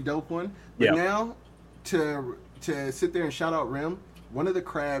actually a pretty dope one. But now, to sit there and shout out Rim, one of the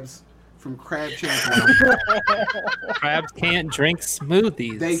crabs from Crab Champion. Crabs can't drink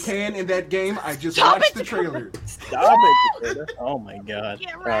smoothies. They can in that game. I just watched the trailer. Stop it! Oh my god!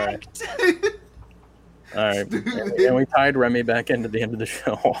 Get wrecked. All right. And we tied Remy back into the end of the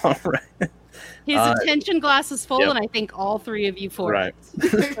show. All right. His attention glass is full, and I thank all three of you for it.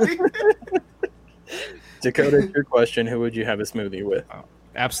 Dakota, your question: who would you have a smoothie with? Oh,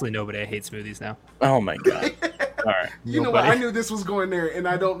 absolutely nobody. I hate smoothies now. Oh my god! All right. You know what? I knew this was going there, and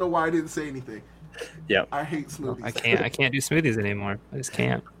I don't know why I didn't say anything. Yep. I hate smoothies. I can't do smoothies anymore. I just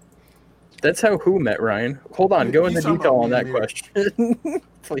can't. That's how who met Ryan. Hold on, go into detail on that question.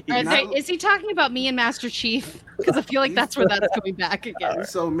 Please. Is he talking about me and Master Chief? Because I feel like that's where that's coming back again.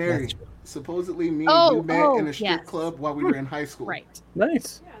 So, Mary, supposedly me and you met in a strip club while we were in high school. Right.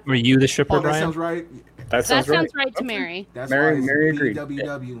 Nice. Were you the stripper, that Brian? sounds right. That sounds right to Mary. That's Mary agreed.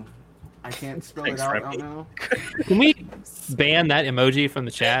 WWW. I can't spell it out now. Can we ban that emoji from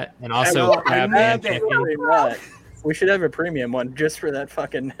the chat and also grab ban champion? We should have a premium one just for that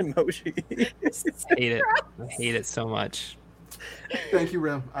fucking emoji. I hate it so much. Thank you,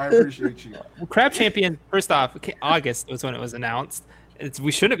 Rem. I appreciate you. Crab Champion, first off, August was when it was announced.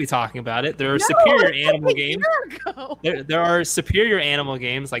 We shouldn't be talking about it. There are superior animal games. There are superior animal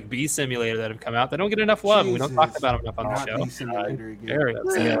games like Bee Simulator that have come out that don't get enough love. We don't talk about them enough on the show. Bee Simulator again.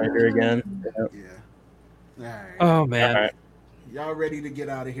 Simulator again. Yeah. All right. Oh, man. All right. Y'all ready to get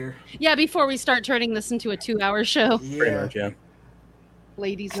out of here? Yeah, before we start turning this into a 2-hour show. Yeah. Pretty much, yeah.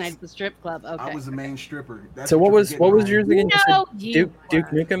 Ladies' night at the strip club. Okay. I was the main stripper. So what was yours again? No, Duke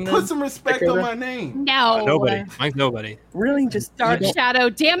Nukem. Put some respect on my name. No. Nobody. Mine's nobody. Really? Just Dark Shadow.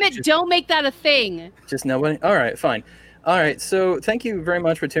 Damn it! Don't make that a thing. Just nobody. All right, fine. All right, so thank you very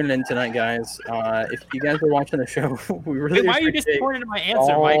much for tuning in tonight, guys. If you guys are watching the show, we really why are you disappointed in my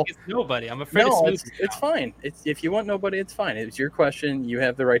answer, Mike? It's nobody. I'm afraid it's fine. If you want nobody, it's fine. It's your question. You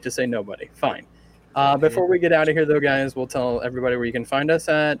have the right to say nobody. Fine. Before we get out of here, though, guys, we'll tell everybody where you can find us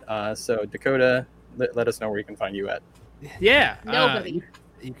at. So, Dakota, let us know where you can find you at. Yeah. Nobody.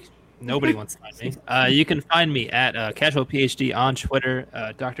 Nobody wants to find me. You can find me at Casual PhD on Twitter,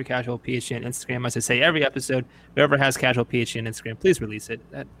 Dr. Casual PhD on Instagram. As I say every episode, whoever has Casual PhD on Instagram, please release it.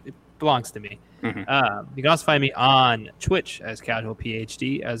 It belongs to me. Mm-hmm. You can also find me on Twitch as Casual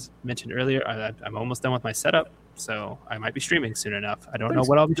PhD. As mentioned earlier, I'm almost done with my setup, so I might be streaming soon enough. I don't know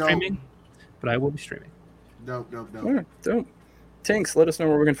what I'll be streaming, but I will be streaming. Dope. Tinks, let us know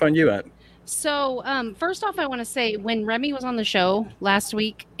where we can find you at. So, first off, I want to say when Remy was on the show last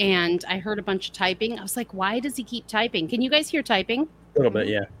week and I heard a bunch of typing, I was like, why does he keep typing? Can you guys hear typing? A little bit,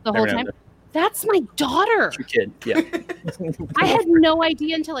 yeah. The whole time? That's my daughter. Your kid, yeah. I had no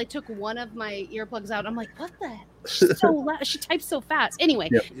idea until I took one of my earplugs out. I'm like, what the heck? She's so loud. She types so fast. Anyway,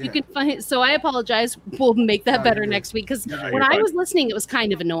 you can find. So I apologize. We'll make that better next week because when I was listening, it was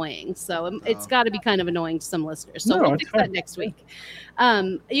kind of annoying. So it's got to be kind of annoying to some listeners. So we'll fix that next week.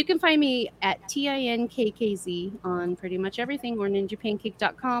 You can find me at TINKKZ on pretty much everything, or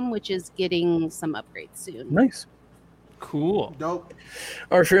ninjapancake.com, which is getting some upgrades soon. Nice. Cool. Dope.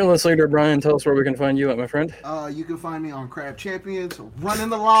 Our fearless leader, Brian, tell us where we can find you at, my friend. You can find me on Crab Champions, running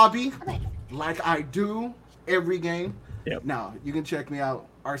the lobby like I do every game. Yep. Now, you can check me out,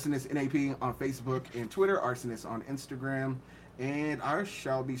 Arsonist NAP on Facebook and Twitter, Arsonist on Instagram, and I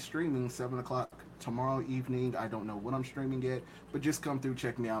shall be streaming 7 o'clock tomorrow evening. I don't know what I'm streaming yet, but just come through,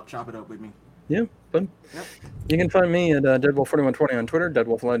 check me out, chop it up with me. Yeah, fun. Yep. You can find me at Deadwolf4120 on Twitter,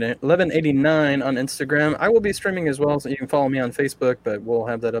 Deadwolf1189 on Instagram. I will be streaming as well, so you can follow me on Facebook, but we'll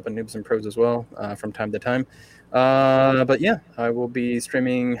have that up in Noobs and Pros as well from time to time. But yeah, I will be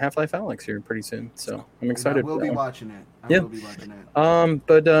streaming Half-Life Alyx here pretty soon, so I'm excited. I will be watching it. Will be watching it.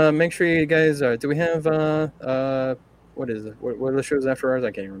 But make sure you guys. Do we have what is it? What are the shows after ours?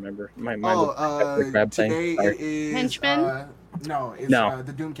 I can't even remember. My mind today it is Henchman? No, it's No.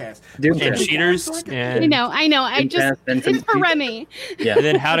 The Doomcast. And Cheaters. I know. I just it's for Remy. Yeah. And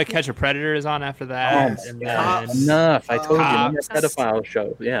then How to Catch a Predator is on after that. Yes. And Cops. then, Enough. I told you. Cops. Pedophile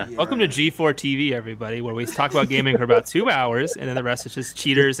show. Yeah. welcome to G4 TV, everybody, where we talk about gaming for about 2 hours, and then the rest is just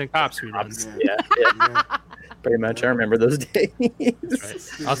Cheaters and Cops reruns. Yeah. Yeah. Pretty much. I remember those days.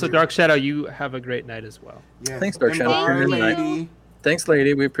 Right. Also, Dark Shadow, you have a great night as well. Yeah. Thanks, Dark Shadow. Bye, Good night. lady. Thanks,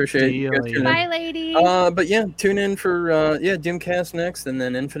 lady. We appreciate See you you guys later. tuning in. Bye, lady. But yeah, tune in for Doomcast next, and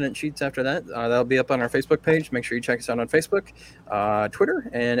then Infinite Cheats after that. That'll be up on our Facebook page. Make sure you check us out on Facebook, Twitter,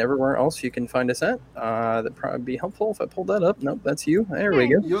 and everywhere else you can find us at. That'd probably be helpful if I pulled that up. Nope, that's you. There we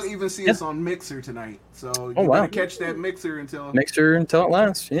go. You'll even see us on Mixer tonight. So you wow. better catch that Mixer until Mixer until it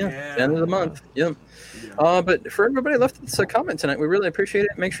lasts. Yeah, Yeah. the end of the month. Yep. Yeah. But for everybody left us a comment tonight, we really appreciate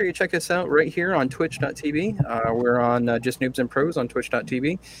it. Make sure you check us out right here on twitch.tv. We're on Just Noobs and Pros on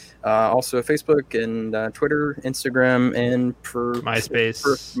twitch.tv. Also Facebook and Twitter, Instagram, and for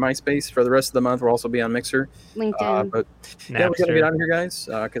MySpace for the rest of the month. We'll also be on Mixer. LinkedIn. But yeah, we got to get out of here, guys,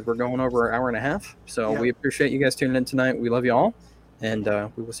 because we're going over an hour and a half. So we appreciate you guys tuning in tonight. We love you all. And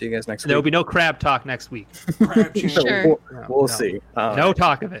we will see you guys next week. There will be no crab talk next week. Crab chance. Sure. We'll see. No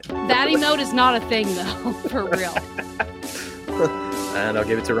talk of it. That emote is not a thing, though, for real. And I'll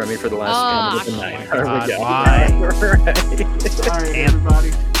give it to Remy for the last comment of the night. Oh my There we God, go. why? All right. All right,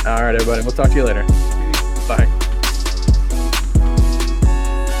 everybody. All right, everybody. We'll talk to you later. Bye.